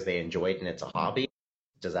just because they enjoy it and it's a hobby?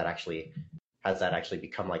 Has that actually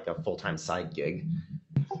become like a full-time side gig?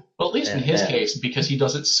 Well, at least in his case, because he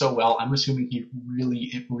does it so well, I'm assuming he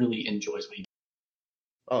really enjoys what he does.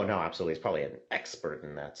 Oh, no, absolutely. He's probably an expert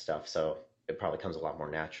in that stuff, so it probably comes a lot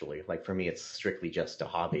more naturally. Like, for me, it's strictly just a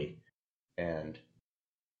hobby. And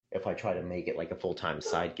if I try to make it like a full-time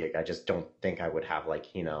side gig, I just don't think I would have,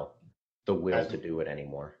 like, the will to do it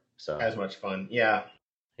anymore. So as much fun, yeah.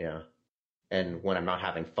 Yeah. And when I'm not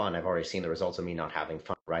having fun, I've already seen the results of me not having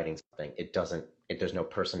fun writing something. There's no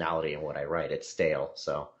personality in what I write. It's stale.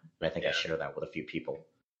 So, and I think I share that with a few people.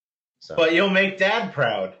 So. But you'll make Dad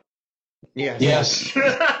proud. Yes.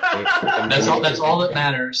 That's all that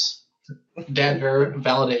matters. Dad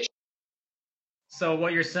validation. So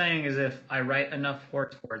what you're saying is if I write enough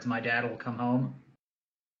horse words, my dad will come home?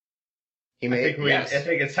 I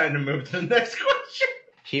think it's time to move to the next question.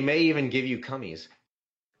 He may even give you cummies.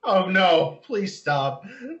 Oh no, please stop.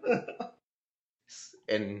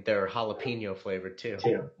 And they're jalapeno flavored too.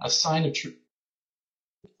 A sign of true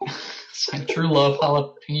love,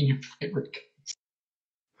 jalapeno flavored.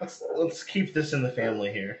 Let's keep this in the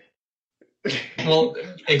family here. Well,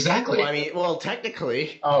 exactly. Well, I mean, well,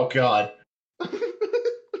 technically. Oh God.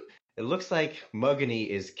 It looks like Muggany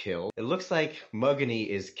is kill. The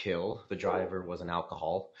driver was an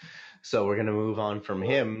alcohol. So we're gonna move on from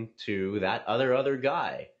him to that other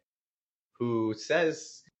guy who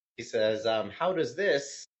says, how does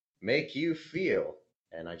this make you feel?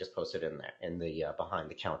 And I just posted in there in the behind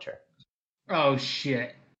the counter. Oh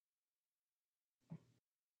shit.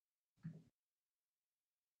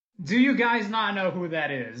 Do you guys not know who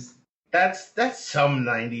that is? That's some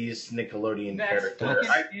 '90s Nickelodeon That's character.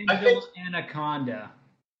 fucking Angela Anaconda.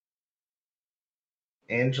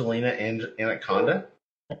 Angelina Anaconda?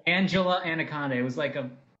 Angela Anaconda. It was like a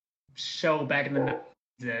show back in the 90s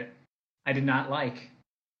that I did not like.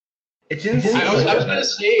 It didn't seem I was gonna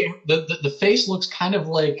say the face looks kind of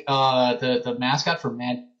like the mascot for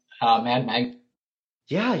Mad Mag.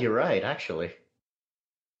 Yeah, you're right, actually.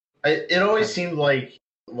 It always seemed like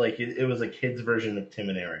it was a kid's version of Tim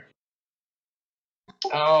and Eric.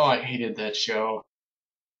 Oh, I hated that show.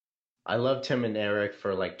 I love Tim and Eric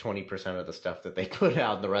for like 20% of the stuff that they put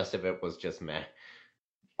out. The rest of it was just meh.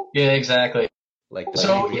 Yeah, exactly. Like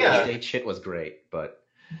the real estate shit was great, but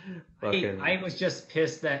fucking... I was just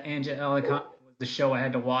pissed that Angela Anaconda was the show I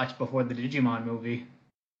had to watch before the Digimon movie.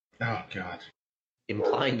 Oh God.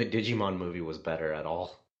 Implying the Digimon movie was better at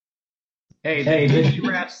all. Hey, the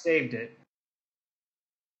Digirap saved it.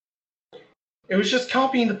 It was just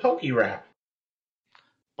copying the Poke-Rap.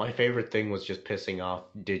 My favorite thing was just pissing off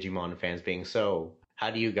Digimon fans being so, how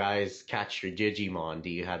do you guys catch your Digimon? Do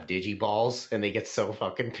you have Digiballs? And they get so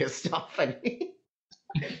fucking pissed off at me.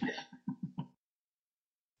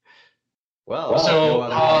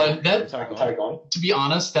 To be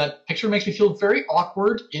honest, that picture makes me feel very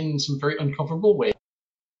awkward in some very uncomfortable ways.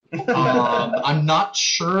 I'm not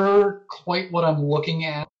sure quite what I'm looking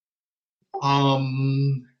at.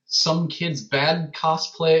 Some kid's bad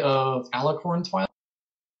cosplay of Alicorn Twilight.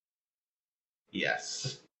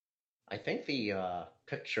 Yes. I think the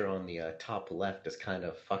picture on the top left is kind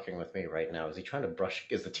of fucking with me right now. Is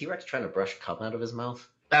the T-Rex trying to brush cum out of his mouth?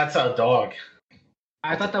 That's a dog.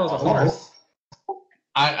 I thought that was a horse.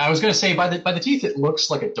 I was gonna say by the teeth it looks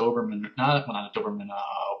like a Doberman, not a Doberman,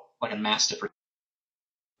 like a Mastiff.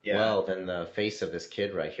 Yeah. Well, then the face of this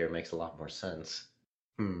kid right here makes a lot more sense.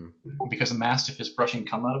 Because a Mastiff is brushing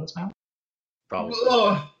cum out of its mouth? Probably.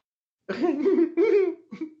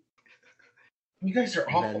 You guys are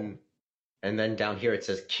awful. And then down here it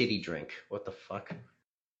says kitty drink. What the fuck?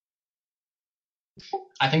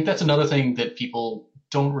 I think that's another thing that people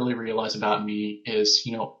don't really realize about me is,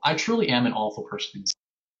 I truly am an awful person.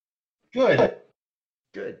 Good.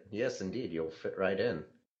 Yes, indeed. You'll fit right in.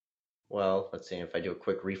 Well, let's see. If I do a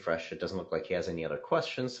quick refresh, it doesn't look like he has any other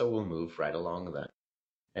questions, so we'll move right along then.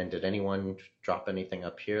 And did anyone drop anything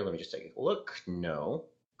up here? Let me just take a look. No.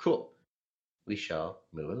 Cool. We shall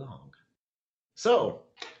move along. So,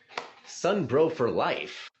 Sunbro for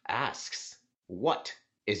Life asks, what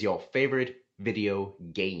is your favorite video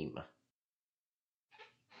game?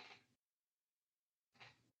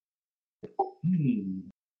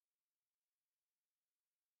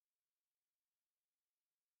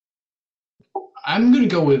 I'm going to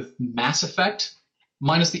go with Mass Effect,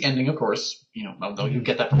 minus the ending, of course. Although you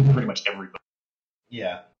get that from pretty much everybody.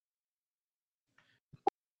 Yeah.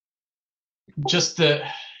 Just the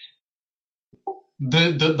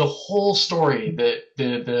whole story,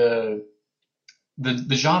 the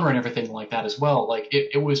genre and everything like that as well. Like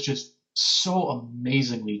it was just so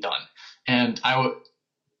amazingly done, and I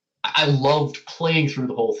loved playing through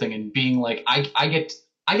the whole thing and being like, I get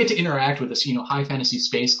to interact with this, high fantasy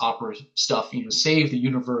space opera stuff, save the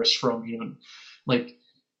universe from,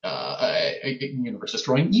 a universe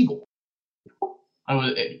destroying evil.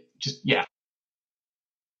 Yeah.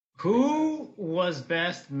 Who was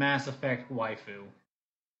best Mass Effect waifu?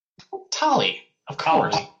 Tali, of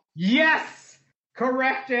course. Yes!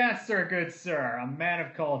 Correct answer, good sir. A man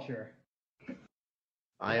of culture.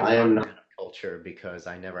 I am not a man of culture because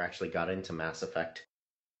I never actually got into Mass Effect.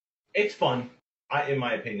 It's fun, in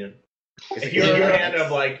my opinion. If you're a fan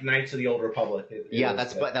of Knights of the Old Republic,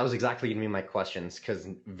 that was exactly going to be my questions, because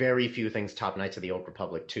very few things top Knights of the Old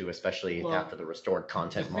Republic 2, especially after the restored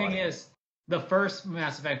content mod. The thing is, the first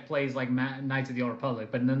Mass Effect plays like Knights of the Old Republic,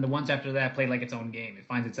 but then the ones after that play like its own game. It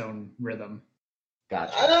finds its own rhythm.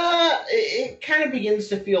 Gotcha. It kind of begins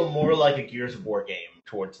to feel more like a Gears of War game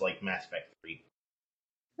towards Mass Effect 3.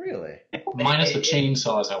 Really? Minus the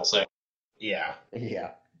chainsaws, I will say. Yeah.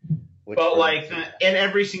 Yeah. But like in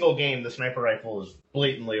every single game, the sniper rifle is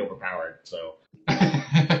blatantly overpowered. So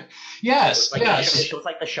yes, it was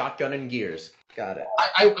like the shotgun in Gears. Got it.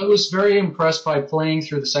 I was very impressed by playing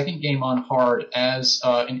through the second game on hard as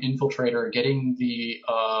an infiltrator, getting the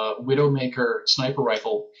Widowmaker sniper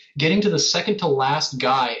rifle, getting to the second to last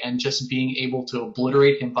guy, and just being able to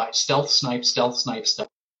obliterate him by stealth snipe.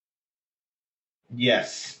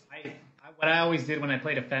 yes. What I always did when I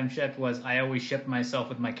played a femship was I always shipped myself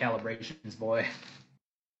with my calibrations boy.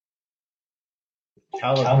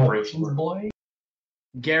 Calibrations boy?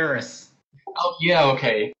 Garrus. Oh, yeah,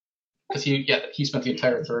 okay. Because he spent the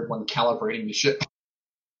entire third one calibrating the ship.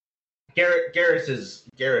 Garrus is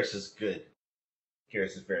good.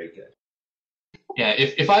 Garrus is very good. Yeah,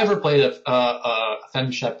 if I ever played a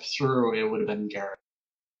femship through, it would have been Garrus.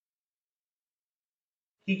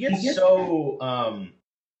 He gets so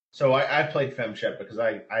So I played femship because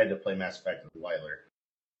I had to play Mass Effect with Weiler,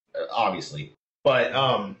 obviously. But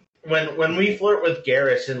when we flirt with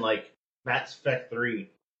Garrus in like Mass Effect 3,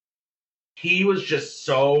 he was just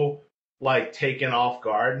so like taken off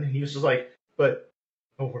guard. He was just like, but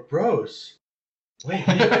we're bros. Wait,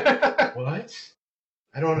 what?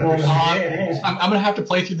 I don't understand. I'm gonna have to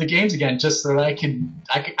play through the games again just so that I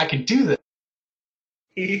can do this.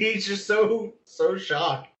 He's just so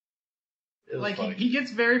shocked. Like he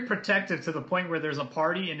gets very protective to the point where there's a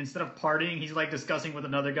party, and instead of partying, he's like discussing with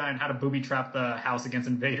another guy on how to booby trap the house against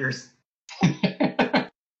invaders.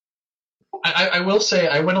 I will say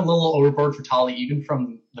I went a little overboard for Tali even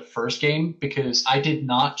from the first game because I did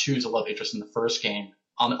not choose a love interest in the first game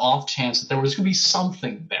on the off chance that there was going to be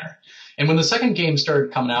something there. And when the second game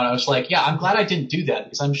started coming out, I was like, yeah, I'm glad I didn't do that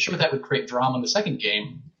because I'm sure that would create drama in the second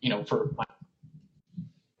game, for my...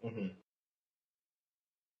 Mm-hmm.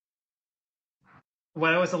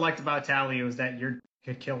 What I also liked about Tali was that you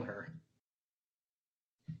could kill her.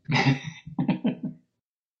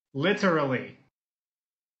 Literally.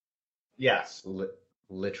 Yes.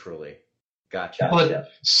 Literally. Gotcha.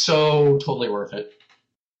 But so totally worth it.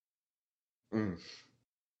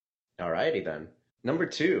 Alrighty then. Number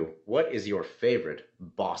 2. What is your favorite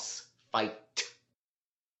boss fight?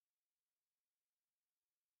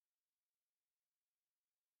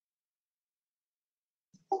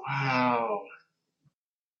 Wow.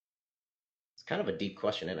 It's kind of a deep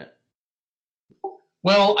question, isn't it?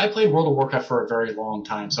 Well, I played World of Warcraft for a very long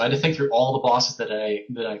time, so I had to think through all the bosses that I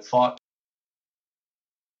fought.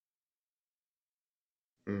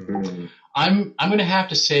 I'm going to have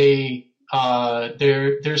to say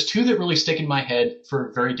there's 2 that really stick in my head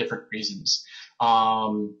for very different reasons.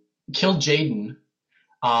 Killed Jaden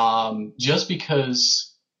just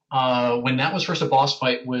because when that was first a boss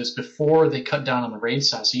fight was before they cut down on the raid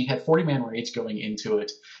size, so you had 40-man raids going into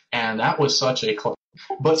it, and that was such an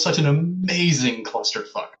amazing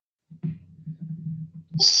clusterfuck.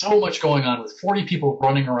 So much going on with 40 people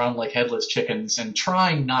running around like headless chickens and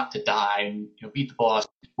trying not to die and beat the boss.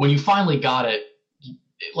 When you finally got it,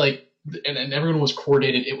 and everyone was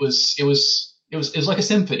coordinated, it was like a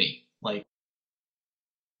symphony, like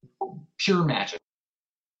pure magic.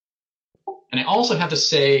 And I also have to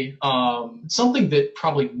say something that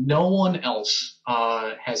probably no one else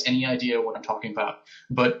has any idea what I'm talking about,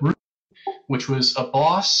 but which was a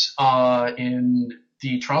boss in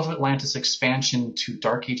the Trials of Atlantis expansion to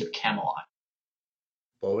Dark Age of Camelot.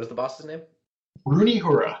 What was the boss's name?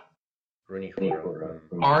 Runihura. Runihura.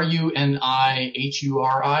 Runihuri,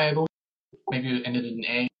 I believe. Maybe it ended in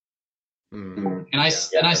A. And I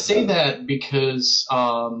say that because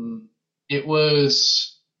it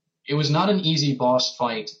was not an easy boss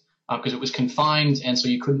fight because it was confined, and so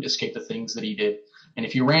you couldn't escape the things that he did. And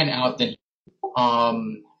if you ran out, then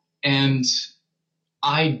and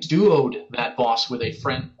I duoed that boss with a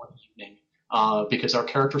friend one evening because our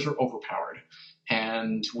characters were overpowered,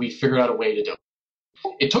 and we figured out a way to do it.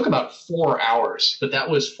 It took about 4 hours, but that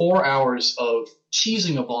was 4 hours of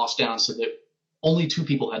cheesing a boss down so that only 2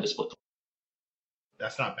 people had to split them.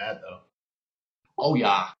 That's not bad, though. Oh,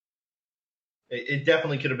 yeah. It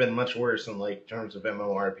definitely could have been much worse in terms of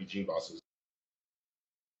MMORPG bosses.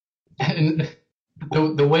 And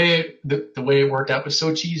the way it worked out was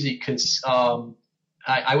so cheesy because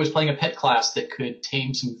I was playing a pet class that could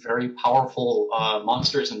tame some very powerful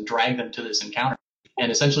monsters and drag them to this encounter.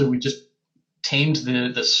 And essentially, we just tamed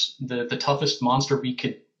the toughest monster we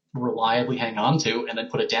could reliably hang on to, and then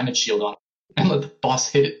put a damage shield on it and let the boss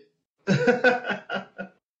hit it.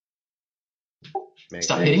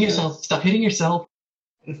 Stop hitting yourself. Stop hitting yourself.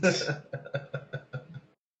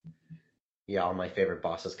 Yeah, all my favorite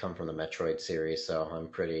bosses come from the Metroid series, so I'm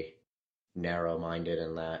pretty narrow-minded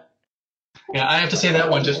in that. Yeah, I have to say that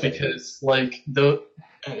one just because,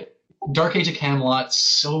 Dark Age of Camelot,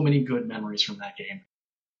 so many good memories from that game.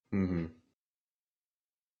 Mm-hmm.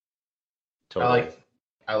 Totally.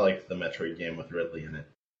 I like the Metroid game with Ridley in it.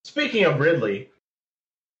 Speaking of Ridley,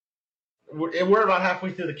 we're about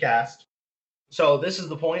halfway through the cast. So this is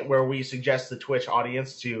the point where we suggest the Twitch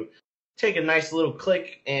audience to take a nice little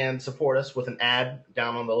click and support us with an ad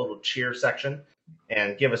down on the little cheer section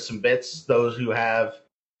and give us some bits. Those who have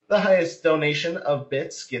the highest donation of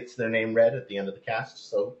bits gets their name read at the end of the cast.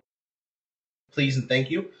 So please and thank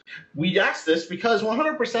you. We ask this because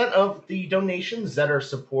 100% of the donations that are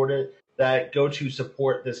supported, that go to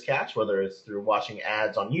support this cast, whether it's through watching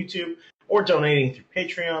ads on YouTube or donating through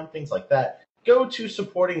Patreon, things like that, go to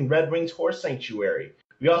supporting Red Wings Horse Sanctuary.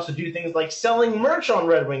 We also do things like selling merch on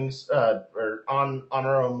Red Wings, or on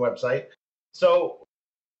our own website. So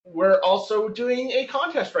we're also doing a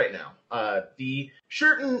contest right now. The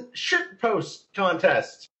shirt post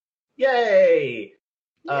contest. Yay!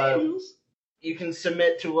 You can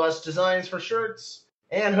submit to us designs for shirts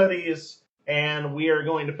and hoodies, and we are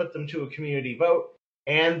going to put them to a community vote.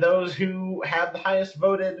 And those who have the highest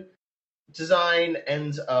voted design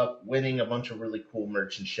ends up winning a bunch of really cool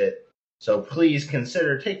merch and shit. So please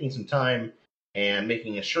consider taking some time and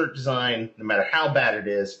making a shirt design, no matter how bad it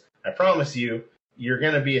is. I promise you, you're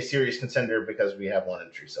going to be a serious contender because we have one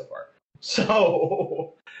entry so far.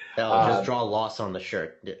 So just draw loss on the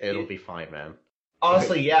shirt. It'll be fine, man.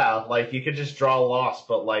 Honestly, yeah. Like, you could just draw loss,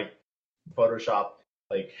 but, like, Photoshop,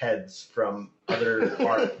 like, heads from other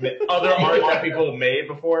art that people made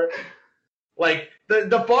before. Like,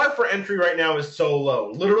 the bar for entry right now is so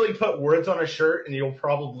low. Literally put words on a shirt and you'll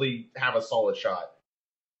probably have a solid shot.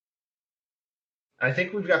 I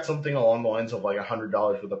think we've got something along the lines of like $100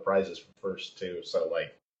 worth of prizes for first too. So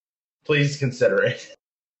like, please consider it.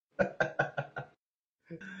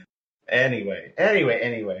 Anyway.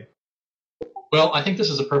 Well, I think this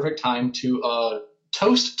is a perfect time to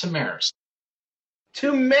toast to mares.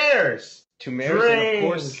 To mares! To mares, and of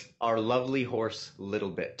course, our lovely horse, Little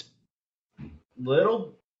Bit.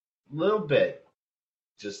 Little bit.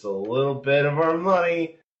 Just a little bit of our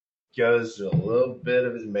money goes to a little bit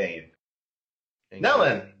of his mane. Now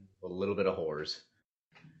then, a little bit of whores.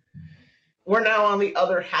 We're now on the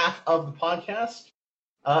other half of the podcast.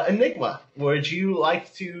 Enigma, would you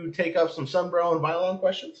like to take up some Sunbro and Violon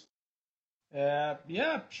questions?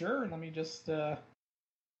 Yeah, sure. Let me just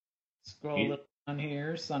scroll a little on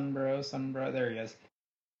here. Sunbro. There he is.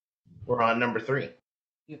 We're on number 3.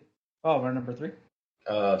 Oh, we're number 3?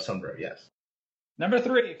 Sunbro, yes. Number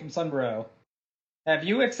 3 from Sunbro. Have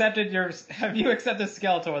you accepted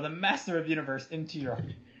Skeletor, the Master of Universe, into your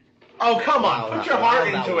heart? Oh, come on. Put your heart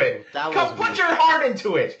into it. Put your heart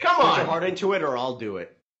into it. Come on. Put your heart into it or I'll do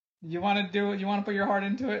it. You want to do it? You want to put your heart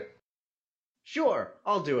into it? Sure,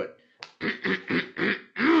 I'll do it.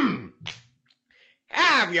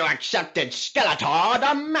 Have you accepted Skeletor,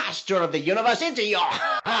 the Master of the Universe, into your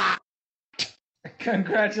heart?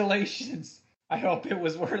 Congratulations. I hope it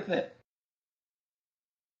was worth it.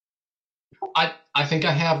 I think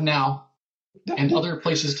I have now. And other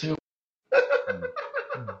places too.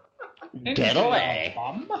 Get away.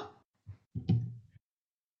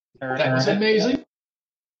 That was amazing.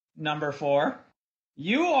 Number 4.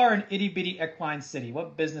 You are an itty-bitty equine city.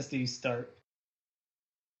 What business do you start?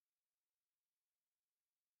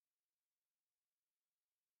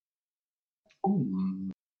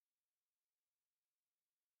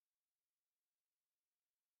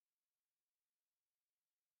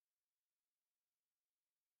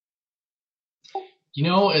 You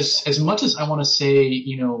know, as much as I want to say,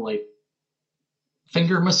 you know, like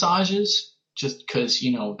finger massages, just because,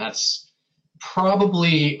 you know, that's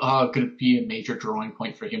probably going to be a major drawing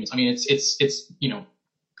point for humans. I mean, it's you know,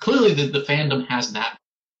 clearly the fandom has that.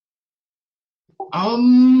 I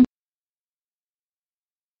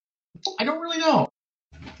don't really know.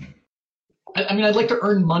 I mean, I'd like to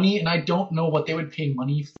earn money, and I don't know what they would pay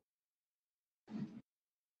money for.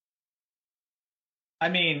 I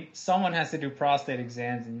mean, someone has to do prostate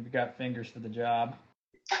exams, and you've got fingers for the job.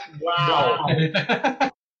 Wow.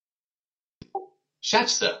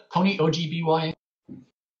 Shachza, Pony OGBY.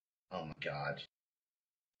 Oh my god.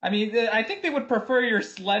 I mean, I think they would prefer your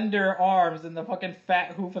slender arms than the fucking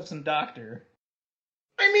fat hoof of some doctor.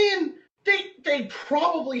 I mean, they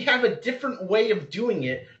probably have a different way of doing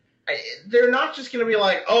it. They're not just going to be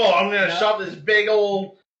like, oh, I'm going to shove this big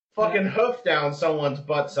old fucking hoof down someone's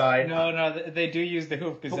butt side. No, they do use the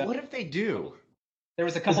hoof. But what if they do? There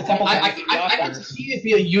was a couple times I got to see it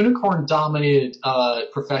be a unicorn-dominated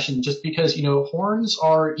profession just because, you know, horns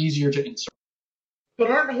are easier to insert. But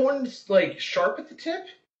aren't horns, like, sharp at the tip?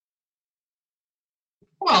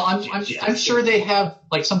 Well, I'm sure they have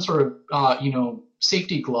like some sort of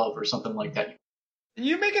safety glove or something like that.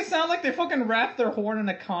 You make it sound like they fucking wrap their horn in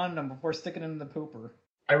a condom before sticking it in the pooper.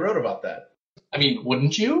 I wrote about that. I mean,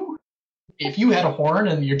 wouldn't you? If you had a horn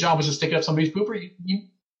and your job was to stick it up somebody's pooper, you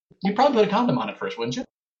probably put a condom on it first, wouldn't you?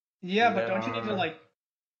 Yeah, but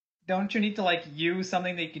don't you need to use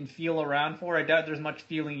something that you can feel around for? I doubt there's much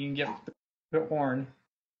feeling you can get with the horn.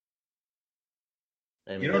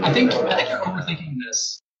 I think you're overthinking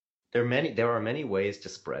this. There are many ways to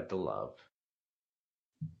spread the love.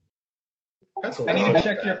 I need to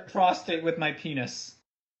check your prostate with my penis.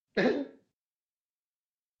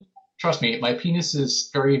 Trust me, my penis is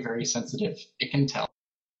very, very sensitive. It can tell.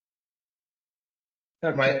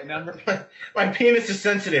 Okay, my penis is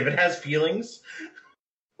sensitive. It has feelings.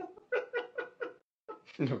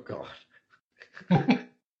 Oh, God.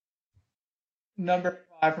 Number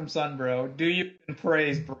 5 from Sunbro. Do you even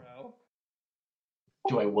praise, bro?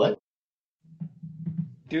 Do I what?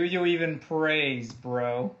 Do you even praise,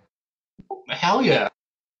 bro? Hell yeah.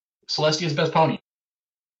 Celestia's best pony.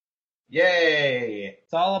 Yay!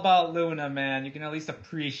 It's all about Luna, man. You can at least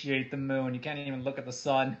appreciate the moon. You can't even look at the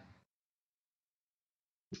sun.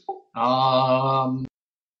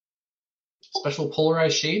 Special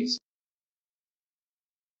polarized shades?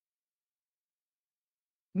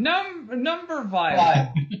 Number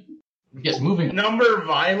Violon. Yes, moving on. Number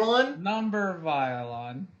Violon? Number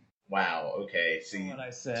Violon. Wow, okay. See what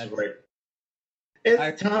I said. Right.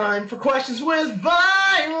 It's time for questions with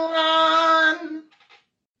Violon!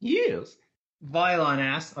 Yes. Violon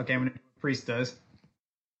asks. Okay, I'm gonna do what Priest does.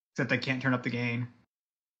 Except I can't turn up the gain.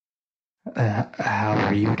 How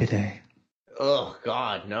are you today? Oh,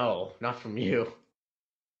 God, no. Not from you.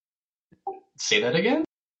 Say that again?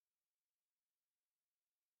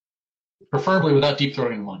 Preferably without deep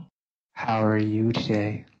throating one. How are you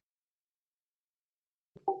today?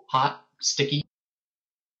 Hot, sticky.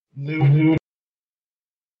 Nude.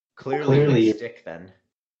 Clearly stick, then.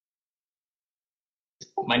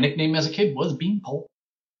 My nickname as a kid was Beanpole.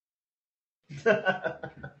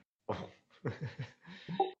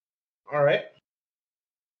 All right.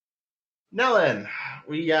 Now then,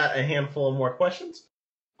 we got a handful of more questions.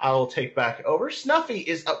 I will take back over. Snuffy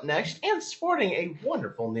is up next and sporting a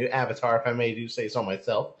wonderful new avatar, if I may do say so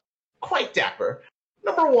myself. Quite dapper.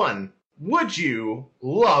 Number 1, would you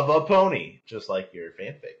love a pony? Just like your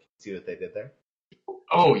fanfic. See what they did there?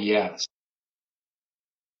 Oh, yes.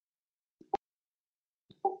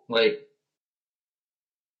 Like,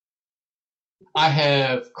 I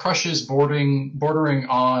have crushes bordering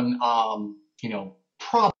on,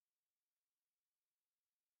 problem.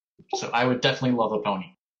 So I would definitely love a pony.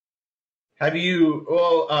 Have you?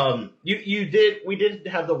 Well, you did. We did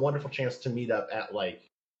have the wonderful chance to meet up at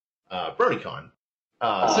BronyCon.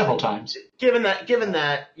 Several times. Given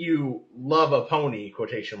that you love a pony,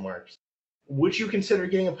 quotation marks, would you consider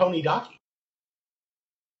getting a pony donkey?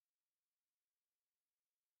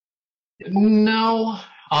 No.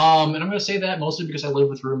 And I'm going to say that mostly because I live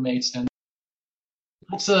with roommates, and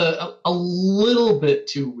it's a little bit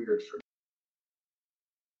too weird for me.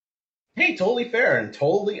 Hey, totally fair and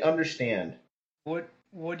totally understand.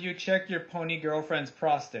 Would you check your pony girlfriend's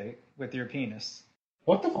prostate with your penis?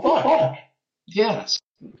 What the fuck? Yes,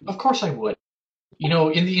 of course I would.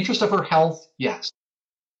 In the interest of her health, yes.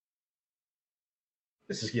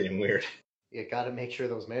 This is getting weird. You gotta make sure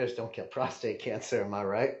those mares don't get prostate cancer, am I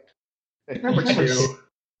right? Number 2.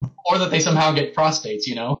 Or that they somehow get prostates,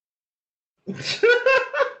 You have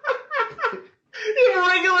a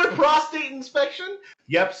regular prostate inspection?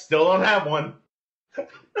 Yep, still don't have one.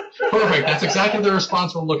 Perfect, that's exactly the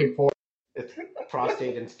response we're looking for. It's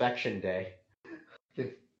prostate inspection day.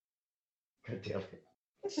 God damn it.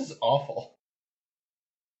 This is awful.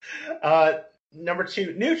 Number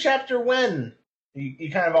 2, new chapter when?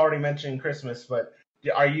 You kind of already mentioned Christmas, but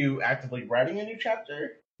are you actively writing a new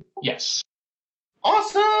chapter? Yes.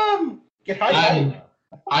 Awesome! Get hyped.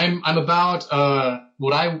 I'm about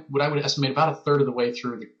what I would estimate about a third of the way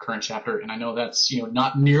through the current chapter, and I know that's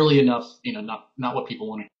not nearly enough, not what people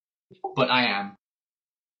want to hear, but I am.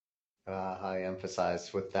 I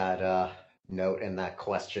emphasized with that note and that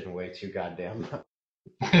question way too goddamn much.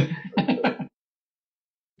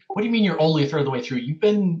 What do you mean you're only a third of the way through? You've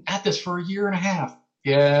been at this for a year and a half.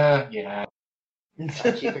 Yeah.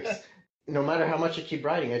 No matter how much I keep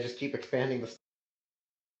writing, I just keep expanding the.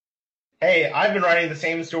 Hey, I've been writing the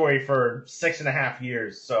same story for 6.5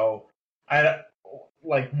 years, so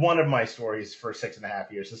one of my stories for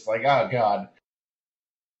 6.5 years. It's like, oh god.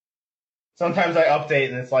 Sometimes I update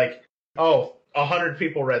and it's like, oh, 100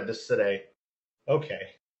 people read this today. Okay,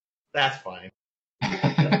 that's fine.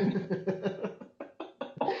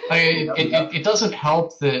 It doesn't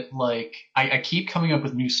help that like I keep coming up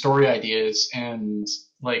with new story ideas, and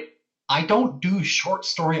like I don't do short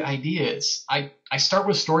story ideas. I start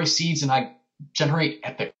with story seeds and I generate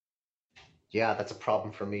epic. Yeah, that's a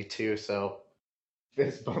problem for me too. So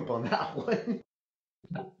fist bump on that one.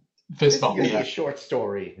 Fist bump. This is gonna be a short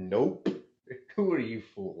story. Nope. Who are you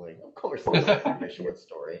fooling? Of course, it's not gonna be a short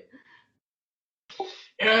story.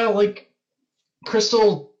 Yeah, like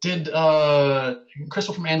Crystal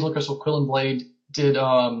from Angela Crystal Quill and Blade did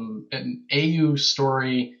an AU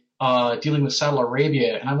story dealing with Saddle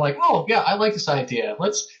Arabia, and I'm like, oh yeah, I like this idea.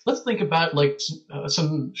 Let's think about like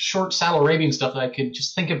some short Saddle Arabian stuff that I could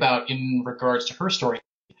just think about in regards to her story.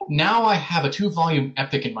 Now I have a 2-volume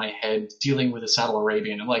epic in my head dealing with a Saddle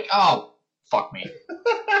Arabian. I'm like, oh, fuck me.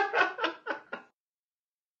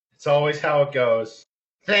 It's always how it goes.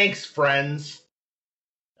 Thanks, friends.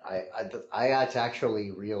 I had to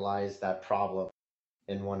actually realize that problem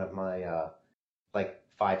in one of my like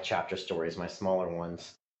 5-chapter stories, my smaller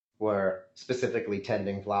ones, where specifically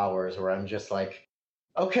Tending Flowers, where I'm just like,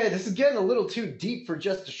 okay, this is getting a little too deep for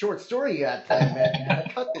just a short story yet, man. You gotta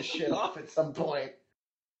cut this shit off at some point.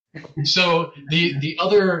 So the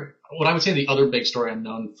other, what I would say the other big story I'm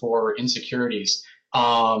known for, Insecurities,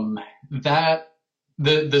 that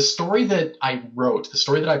the story that I wrote, the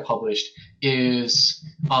story that I published, is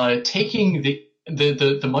taking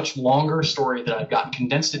the much longer story that I've got,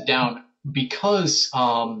 condensed it down, because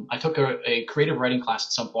I took a creative writing class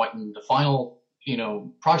at some point, and the final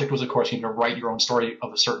project was, of course, you to write your own story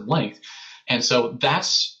of a certain length. And so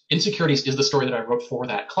Insecurities is the story that I wrote for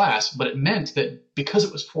that class, but it meant that because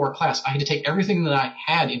it was for a class, I had to take everything that I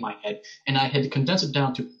had in my head and I had to condense it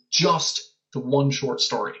down to just the one short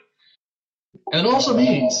story. And it also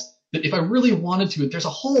means that if I really wanted to, there's a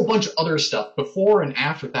whole bunch of other stuff before and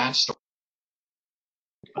after that story.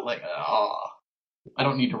 But like, I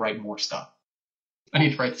don't need to write more stuff. I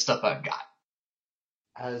need to write the stuff I've got.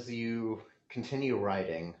 As you continue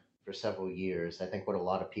writing for several years, I think what a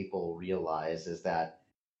lot of people realize is that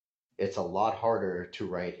it's a lot harder to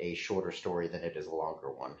write a shorter story than it is a longer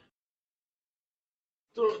one.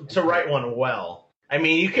 To write one well. I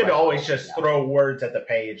mean, you could always just throw words at the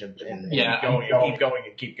page and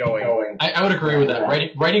keep going. I would agree with that.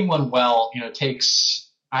 Writing one well, takes,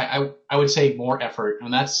 I would say, more effort,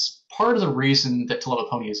 and that's part of the reason that To Love a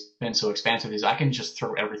Pony has been so expansive, is I can just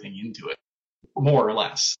throw everything into it, more or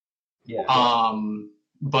less. Yeah.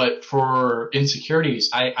 But for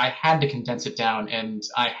Insecurities, I had to condense it down, and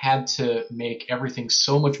I had to make everything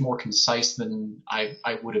so much more concise than I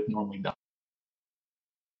would have normally done.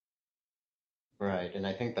 Right, and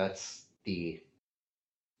I think that's the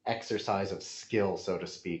exercise of skill, so to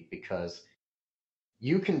speak, because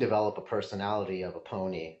you can develop a personality of a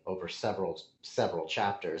pony over several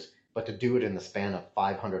chapters, but to do it in the span of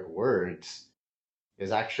 500 words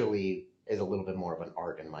is a little bit more of an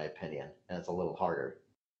art, in my opinion, and it's a little harder.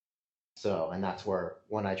 So, and that's where,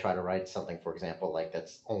 when I try to write something, for example, like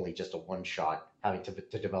that's only just a one-shot, having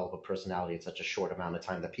to develop a personality in such a short amount of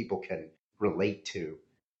time that people can relate to,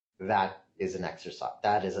 that is an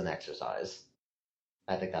exercise.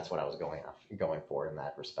 I think that's what I was going for in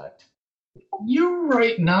that respect. You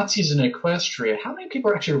write Nazis in Equestria. How many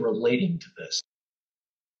people are actually relating to this?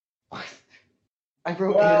 What? I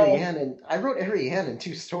wrote Ariane in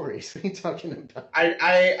 2 stories. What are you talking about?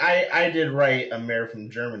 I did write a mayor from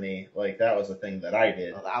Germany. Like, that was a thing that I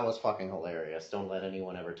did. Well, that was fucking hilarious. Don't let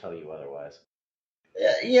anyone ever tell you otherwise.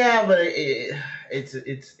 Yeah, but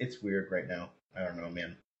it's weird right now. I don't know,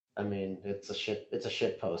 man. I mean, it's a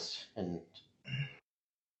shit post, and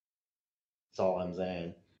that's all I'm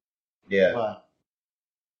saying. Yeah. But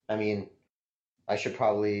I mean, I should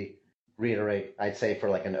probably reiterate. I'd say for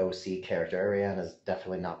like an OC character, Ariane is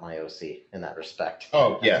definitely not my OC in that respect.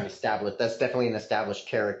 Oh, yeah. That's definitely an established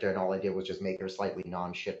character, and all I did was just make her slightly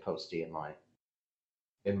non-shit posty in my.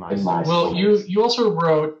 Well, you also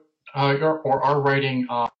wrote or are writing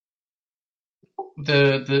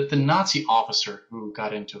the Nazi officer who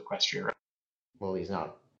got into Equestria, right? Well, he's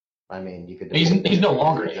not. I mean, you could. He's no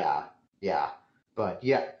longer. Yeah, but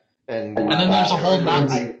yeah, and then there's a whole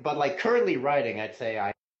Nazi. But like currently writing, I'd say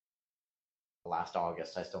last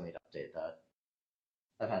August. I still need to update that.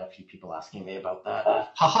 I've had a few people asking me about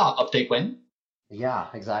that. Haha, update when? Yeah,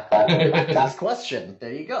 exactly. Last question.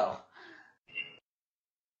 There you go.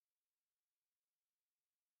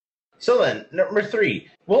 So then, number 3.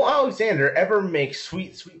 Will Alexander ever make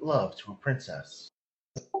sweet, sweet love to a princess?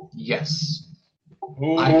 Yes.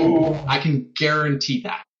 Ooh. I can guarantee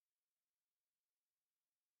that.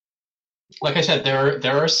 Like I said,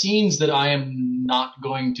 there are scenes that I am not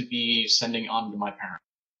going to be sending on to my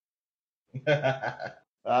parents.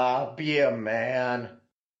 Be a man.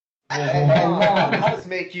 How does this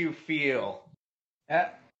make you feel?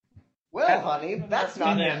 Well, honey, that's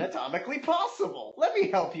not anatomically possible. Let me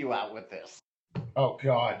help you out with this. Oh,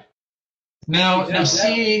 God. Now,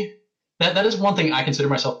 see, that is one thing I consider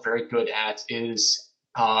myself very good at, is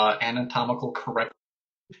anatomical correct.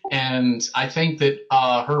 And I think that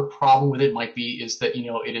her problem with it might be is that,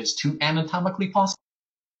 it is too anatomically possible.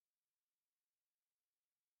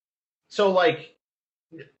 So, like,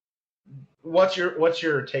 what's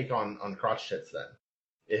your take on crotch tits then?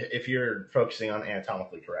 If you're focusing on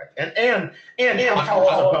anatomically correct and how tall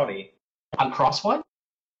is a pony? On cross what?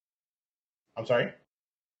 I'm sorry.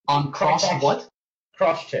 On cross what?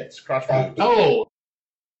 Crotch tits. Crotch tits. Oh,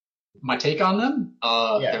 my take on them?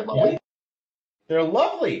 Yeah. They're lovely. Yeah. They're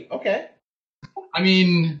lovely. Okay. I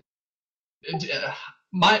mean,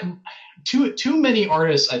 too many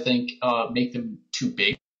artists, I think, make them too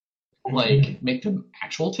big, like make them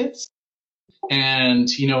actual tits. And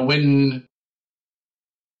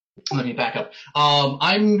let me back up.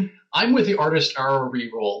 I'm with the artist our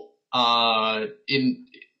reroll.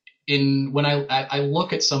 In when I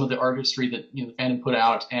look at some of the artistry that the fandom put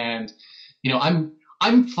out, and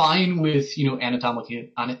I'm fine with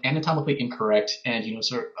anatomically incorrect and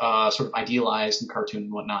sort of idealized and cartoon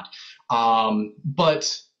and whatnot.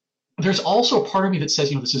 But there's also a part of me that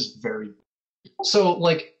says this is very so.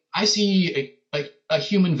 Like, I see a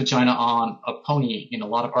human vagina on a pony in a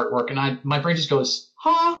lot of artwork, and my brain just goes,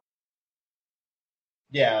 huh?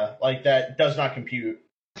 Yeah, like that does not compute.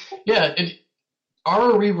 Yeah, and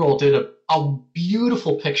our reroll did a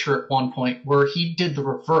beautiful picture at one point where he did the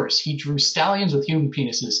reverse. He drew stallions with human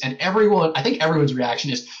penises, and I think everyone's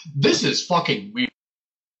reaction is, this is fucking weird.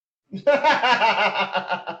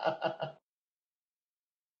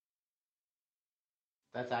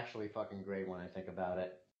 That's actually fucking great when I think about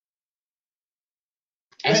it.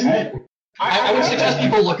 Isn't it? I would suggest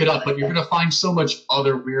people look it up, but you're gonna find so much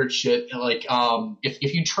other weird shit. Like,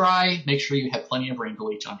 if you try, make sure you have plenty of rain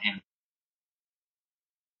bleach on hand.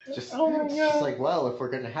 Just like, well, if we're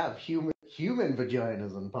gonna have human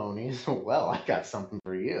vaginas and ponies, well, I got something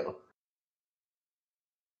for you.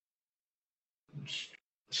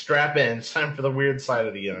 Strap in. It's time for the weird side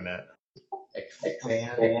of the internet.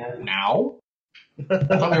 Expand. Now? I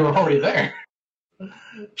thought we were already there.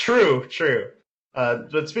 True.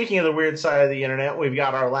 But speaking of the weird side of the internet, we've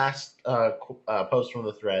got our last post from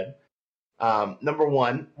the thread. Number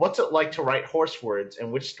 1, what's it like to write horse words,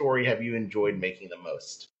 and which story have you enjoyed making the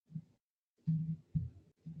most?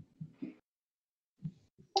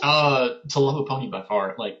 To Love a Pony by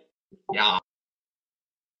far. Like, yeah.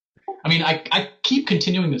 I mean, I keep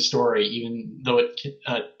continuing the story, even though it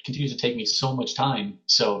continues to take me so much time.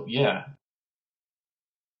 So, yeah.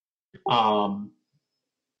 The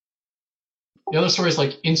other stories,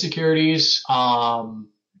 like Insecurities, I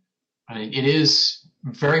mean, it is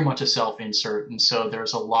very much a self-insert, and so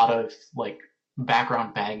there's a lot of like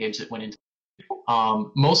background baggage that went into it.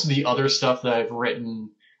 Most of the other stuff that I've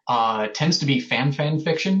written tends to be fan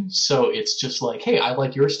fiction, so it's just like, hey, I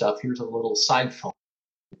like your stuff, here's a little side film.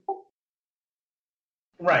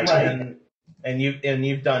 Right. And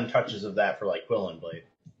you've done touches of that for like Quill and Blade.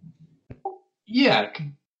 Yeah,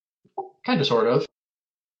 kind of, sort of.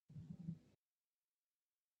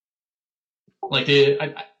 Like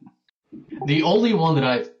the only one that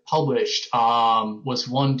I've published was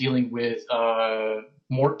one dealing with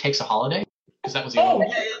Mort Takes a Holiday, because that was the only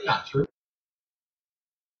one that got through.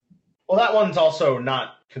 Well, that one's also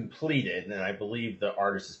not completed, and I believe the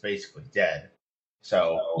artist is basically dead.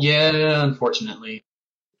 So yeah, unfortunately.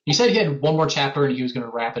 He said he had one more chapter and he was going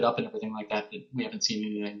to wrap it up and everything like that, but we haven't seen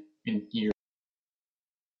anything in years.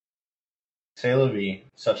 C'est la vie,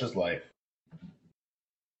 such is life.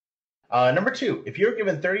 Number 2, if you're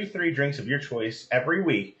given 33 drinks of your choice every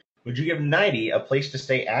week, would you give 90 a place to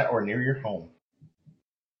stay at or near your home?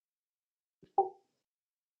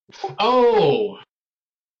 Oh!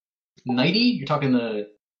 90? You're talking the...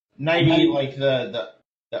 90, like the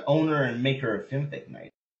owner and maker of FimFic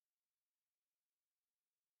Night.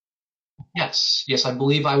 Yes, I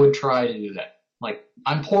believe I would try to do that. Like,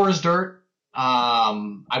 I'm poor as dirt.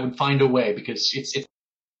 I would find a way, because it's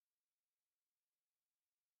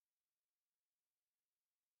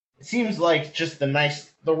It seems like just the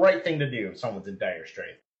right thing to do if someone's in dire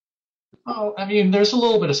straits. Oh, I mean, there's a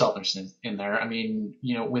little bit of selfishness in there. I mean,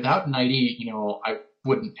 without 90, I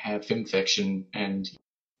wouldn't have film fiction, and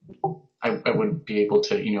I wouldn't be able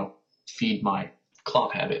to, feed my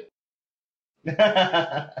clop habit.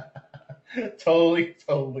 Totally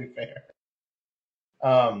fair.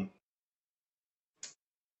 Now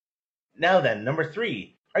then, number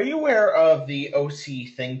 3. Are you aware of the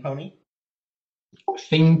OC Thing Pony?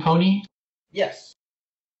 Thing Pony? Yes.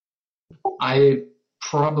 I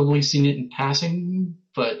probably seen it in passing,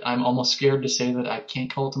 but I'm almost scared to say that I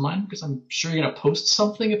can't call it to mind because I'm sure you're gonna post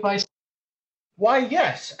something if I. Why,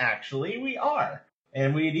 yes, actually, we are.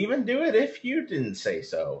 And we'd even do it if you didn't say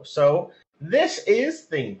so. So, this is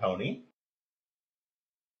Thing Pony.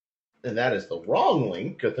 And that is the wrong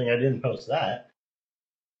link. Good thing I didn't post that.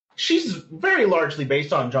 She's very largely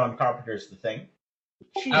based on John Carpenter's The Thing.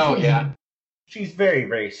 Yeah. She's very,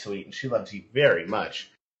 very sweet, and she loves you very much.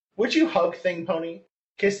 Would you hug Thing Pony,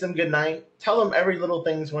 kiss them goodnight, tell them every little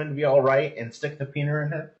thing's going to be all right, and stick the peener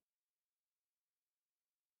in her?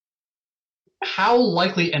 How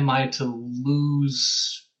likely am I to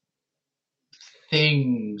lose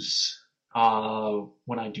things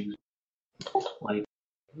when I do? Like,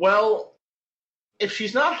 well, if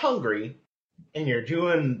she's not hungry and you're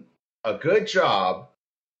doing a good job,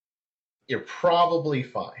 you're probably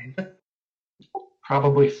fine.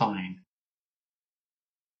 Probably fine.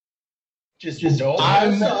 Just don't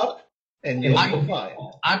mess up, and you'll be fine.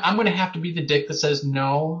 I'm going to have to be the dick that says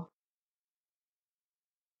no.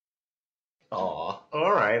 Aw,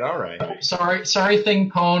 all right. Sorry, Thing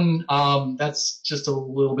Pone. That's just a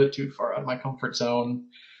little bit too far out of my comfort zone.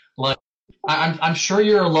 Like, I'm sure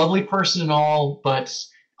you're a lovely person and all, but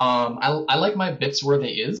I like my bits where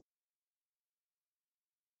they is.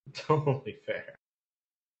 Totally fair.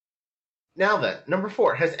 Now then, number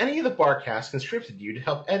 4. Has any of the Barcast conscripted you to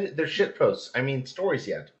help edit their shitposts? Stories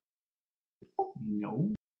yet?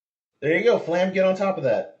 No. There you go, Flam. Get on top of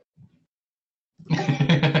that.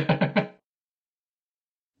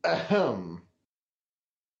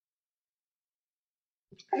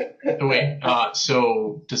 Wait,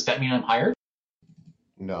 so does that mean I'm hired?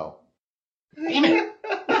 No. Damn it!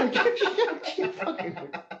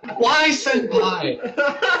 Why, senpai?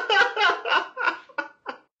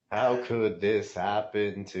 How could this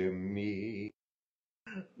happen to me?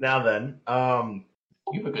 Now then,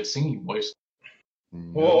 you have a good singing voice.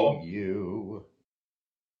 No, you.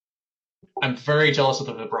 I'm very jealous of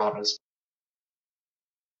the vibratos.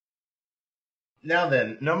 Now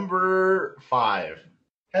then, number 5.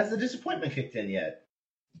 Has the disappointment kicked in yet?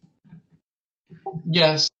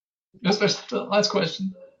 Yes. Especially the last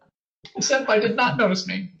question. The senpai did not notice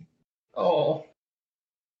me. Oh.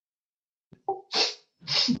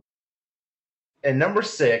 And number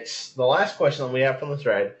 6, the last question that we have from the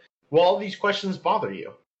thread. Will all these questions bother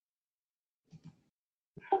you?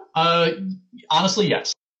 Honestly,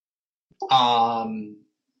 yes.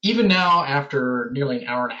 Even now, after nearly an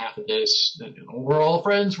hour and a half of this, we're all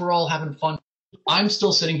friends, we're all having fun. I'm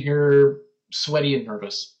still sitting here sweaty and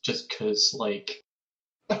nervous just because,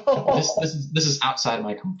 this is outside of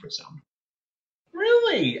my comfort zone.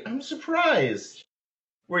 Really? I'm surprised.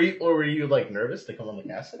 Were you nervous to come on the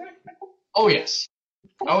cast today? Oh yes.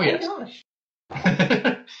 Oh yes. Gosh.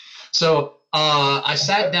 So I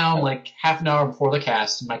sat down half an hour before the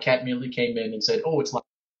cast, and my cat immediately came in and said, "Oh, it's live."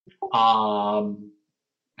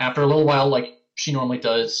 After a little while, like she normally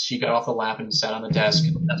does, she got off the lap and sat on the desk,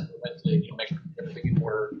 and that's what went to make everything in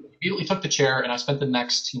order. Immediately took the chair, and I spent the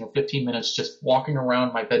next 15 minutes just walking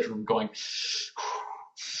around my bedroom, going,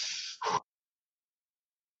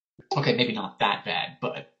 "Okay, maybe not that bad,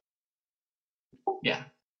 but yeah."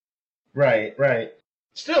 Right.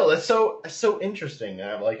 Still, that's so interesting.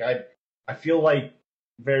 I feel like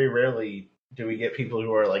very rarely do we get people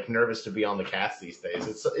who are nervous to be on the cast these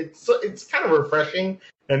days. It's kind of refreshing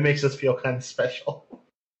and makes us feel kind of special.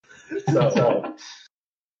 So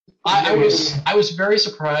I was very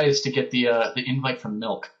surprised to get the invite from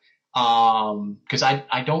Milk, because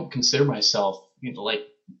I don't consider myself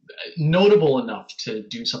notable enough to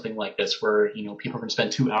do something like this where people are going to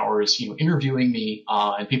spend 2 hours interviewing me,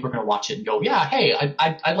 and people are going to watch it and go, yeah, hey,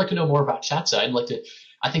 I'd like to know more about Shachza.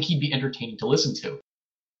 I think he'd be entertaining to listen to.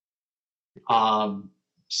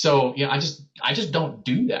 So I just don't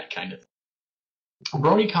do that kind of thing.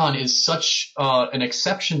 BronyCon is such an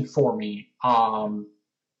exception for me.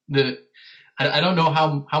 I don't know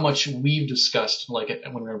how much we've discussed when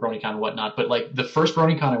we were at BronyCon and whatnot, but the first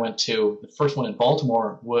BronyCon I went to, the first one in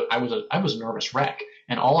Baltimore, I was a nervous wreck,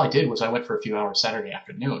 and all I did was I went for a few hours Saturday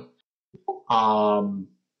afternoon.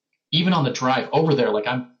 Even on the drive over there,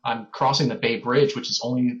 I'm crossing the Bay Bridge, which is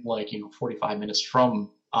only 45 minutes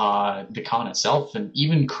from the con itself, and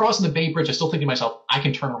even crossing the Bay Bridge, I still think to myself, I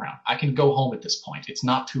can turn around, I can go home at this point. It's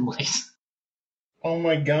not too late. Oh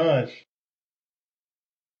my gosh.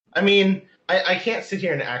 I can't sit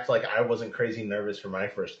here and act like I wasn't crazy nervous for my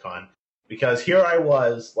first con, because here I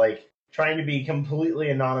was, trying to be completely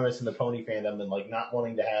anonymous in the pony fandom and, not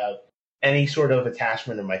wanting to have any sort of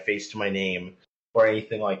attachment of my face to my name or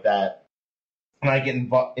anything like that. And I get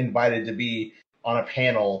invited to be on a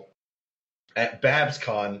panel at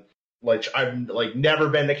BabsCon, which I've like never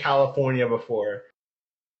been to California before,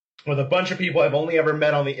 with a bunch of people I've only ever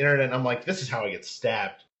met on the internet. And I'm like, this is how I get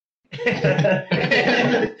stabbed.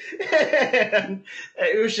 And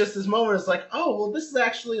it was just this moment. It's like, oh, well, this is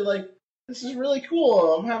actually like, this is really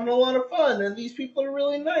cool. I'm having a lot of fun, and these people are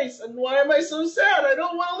really nice. And why am I so sad? I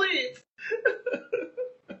don't want to leave.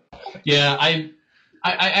 Yeah, I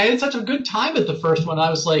had such a good time at the first one. I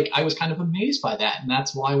was kind of amazed by that, and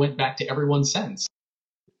that's why I went back to everyone since.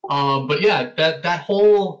 But yeah, that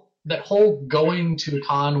whole going to a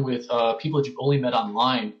con with people that you've only met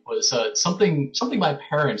online was something my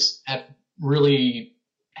parents have really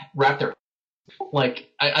wrapped their like.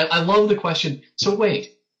 I love the question. So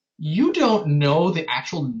wait, you don't know the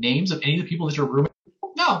actual names of any of the people that you're rooming?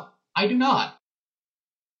 No, I do not.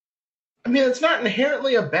 I mean, it's not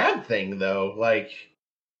inherently a bad thing, though. Like,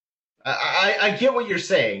 I get what you're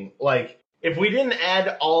saying. Like, if we didn't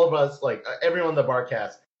add all of us, like everyone in the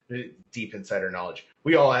Barcast, deep insider knowledge,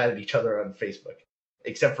 we all added each other on Facebook,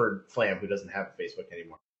 except for Flam, who doesn't have Facebook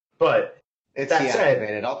anymore. But it's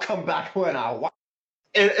deactivated. I'll come back when I want.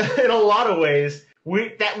 In a lot of ways,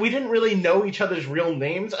 we didn't really know each other's real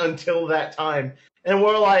names until that time, and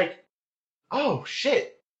we're like, oh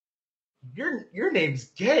shit, your name's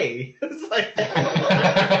gay. It's like,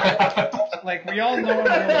 like we all know in real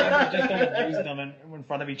life, we just don't use them in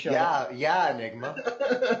front of each other. Yeah, Enigma.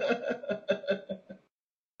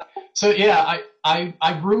 So yeah,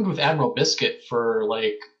 I roomed with Admiral Biscuit for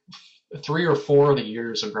like 3 or 4 of the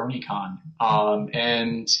years of BronyCon,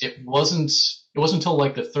 and it wasn't until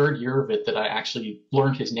like the 3rd year of it that I actually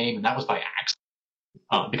learned his name, and that was by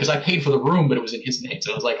accident, because I paid for the room, but it was in his name,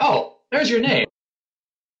 so I was like, oh, there's your name.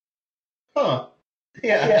 Huh.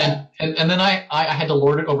 Yeah. And then I had to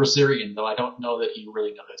lord it over Zirian, though I don't know that he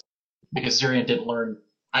really knows, because Zirian didn't learn.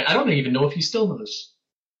 I don't even know if he still knows.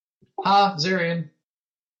 Zirian.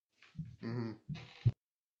 Mm-hmm.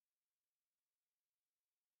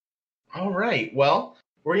 All right. Well,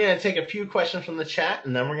 we're going to take a few questions from the chat,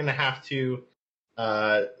 and then we're going to have to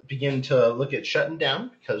begin to look at shutting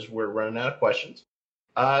down because we're running out of questions.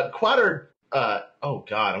 Quador, oh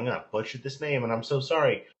God, I'm going to butcher this name, and I'm so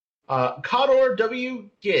sorry. Quador W.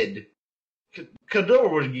 Gid.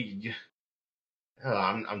 Quador. Oh,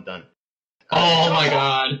 I'm done. Oh my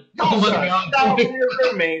God. Oh my God. Stop for your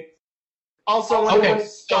roommate. Also,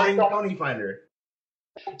 starting Pony Finder.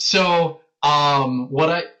 So,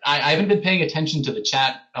 what I haven't been paying attention to the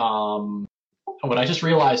chat. What I just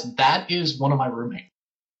realized, that is one of my roommates.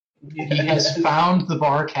 He has found the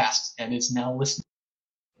Barcast and is now listening.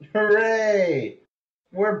 Hooray!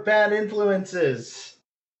 We're bad influences.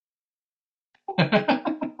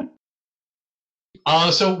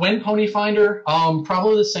 So when Pony Finder?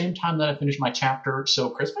 Probably the same time that I finish my chapter. So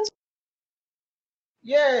Christmas.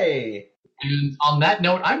 Yay! And on that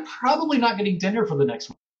note, I'm probably not getting dinner for the next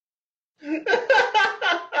one.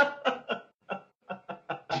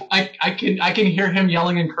 I can hear him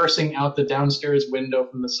yelling and cursing out the downstairs window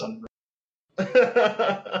from the sunroom.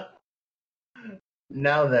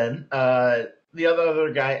 Now then, the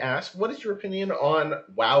other guy asked, what is your opinion on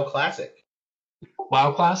WoW Classic?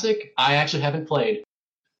 WoW Classic? I actually haven't played.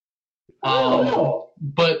 But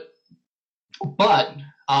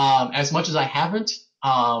as much as I haven't,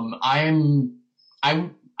 I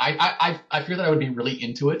fear that I would be really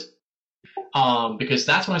into it. Because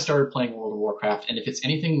that's when I started playing World of Warcraft, and if it's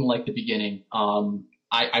anything like the beginning,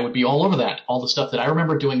 I would be all over that. All the stuff that I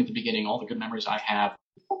remember doing at the beginning, all the good memories I have,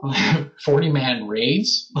 40-man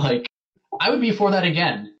raids, like, I would be for that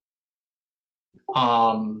again.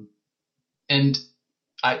 And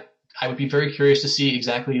I would be very curious to see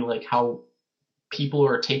exactly like how people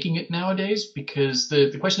are taking it nowadays, because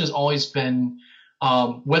the question has always been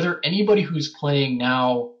whether anybody who's playing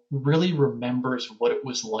now really remembers what it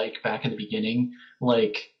was like back in the beginning,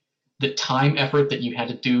 like the time effort that you had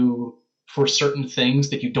to do for certain things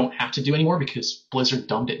that you don't have to do anymore because Blizzard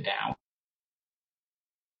dumbed it down.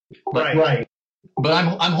 But, Right. But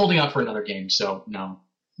I'm holding out for another game, so no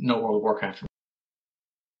World of Warcraft.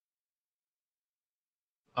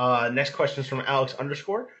 Next question is from Alex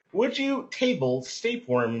 _. Would you table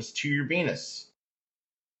stapeworms to your Venus?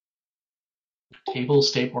 Table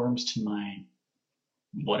stapeworms to my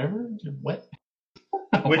whatever? What?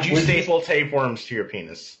 Would you staple tapeworms to your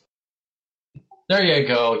penis? There you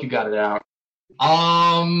go. You got it out.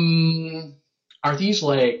 Are these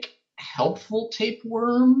like helpful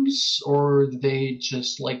tapeworms, or are they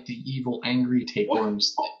just like the evil, angry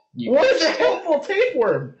tapeworms? What is a helpful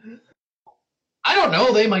tapeworm? I don't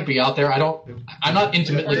know. They might be out there. I'm not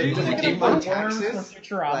intimately Does familiar it with keep on tapeworms. taxes?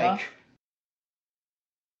 Futurama.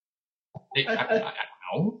 I don't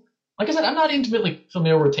know. Like I said, I'm not intimately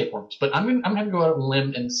familiar with tapeworms, but I'm going to go out on a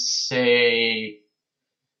limb and say.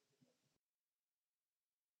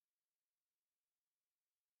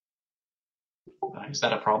 Is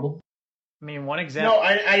that a problem? I mean, one example. No,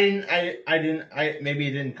 I didn't. Maybe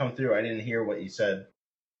it didn't come through. I didn't hear what you said.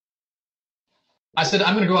 I said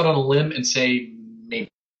I'm going to go out on a limb and say maybe.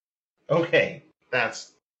 Okay,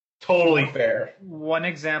 that's totally fair. One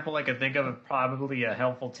example I could think of probably a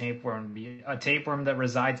helpful tapeworm would be a tapeworm that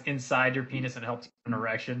resides inside your penis and helps you with an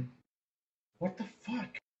erection. What the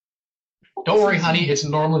fuck? Don't worry, honey. It's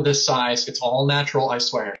normally this size. It's all natural, I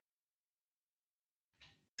swear.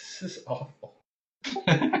 This is awful.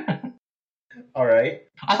 All right.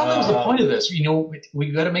 I thought that was the point of this. You know,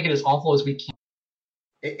 we got to make it as awful as we can.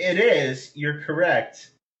 It is. You're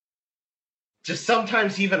correct. Just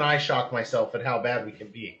sometimes even I shock myself at how bad we can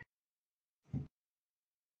be.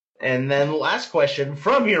 And then last question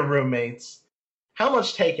from your roommates. How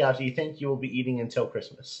much takeout do you think you will be eating until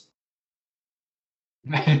Christmas?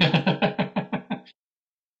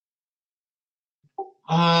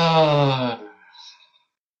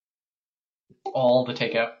 All the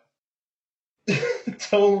takeout.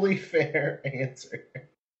 Totally fair answer.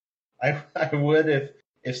 I would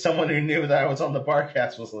if someone who knew that I was on the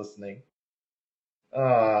Barcast was listening.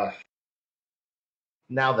 Now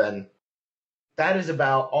then, that is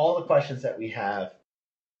about all the questions that we have.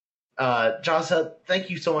 Shachza,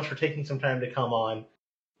 thank you so much for taking some time to come on.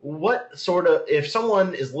 What sort of, if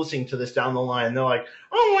someone is listening to this down the line, they're like,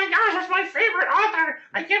 oh my gosh, that's my favorite author.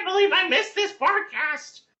 I can't believe I missed this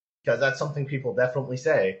Barcast. Because that's something people definitely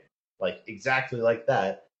say, like exactly like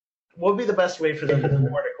that. What would be the best way for them to forward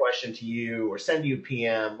a question to you or send you a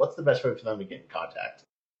PM? What's the best way for them to get in contact?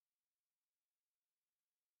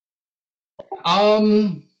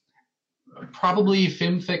 Probably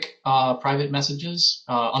Fimfic private messages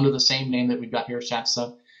under the same name that we've got here,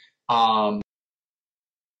 Shachza. I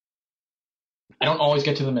don't always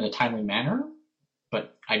get to them in a timely manner,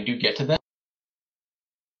 but I do get to them.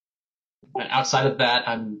 And outside of that,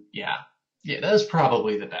 that's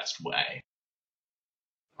probably the best way.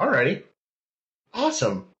 Alrighty.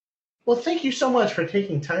 Awesome. Well, thank you so much for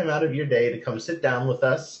taking time out of your day to come sit down with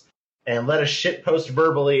us and let us shitpost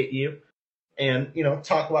verbally at you and,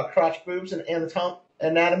 talk about crotch boobs and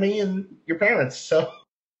anatomy and your parents. So,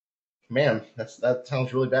 man, that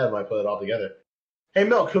sounds really bad when I put it all together. Hey,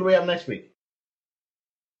 Milk, who do we have next week?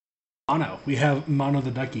 Mono. We have Mono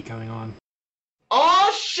the Ducky coming on.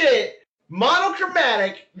 Oh, shit!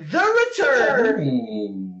 Monochromatic, the return!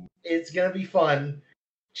 Ooh. It's going to be fun.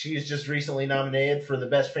 She's just recently nominated for the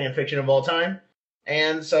best fan fiction of all time.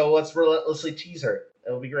 And so let's relentlessly tease her.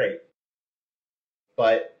 It'll be great.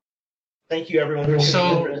 But thank you, everyone.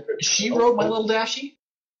 So she wrote My Little Dashie?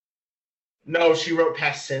 No, she wrote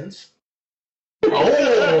Past Sins.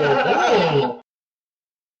 Oh!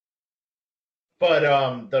 But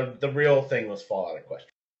the real thing was Fall Out of Question.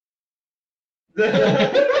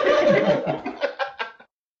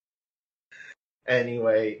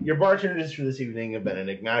 Anyway, your bartenders for this evening have been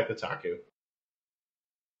Enigmatic Otaku,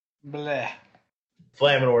 Bleh.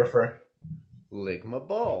 Flammenwerfer, Ligma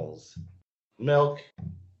balls. Milk,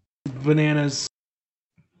 Bananas.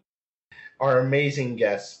 our amazing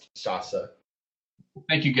guest, Shachza.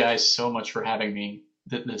 Thank you guys so much for having me.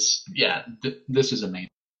 This is amazing.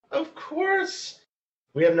 Of course.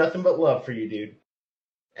 We have nothing but love for you, dude.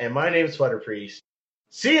 And my name's Sweater Priest.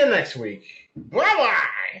 See you next week.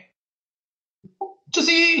 Bye-bye! To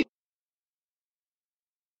see.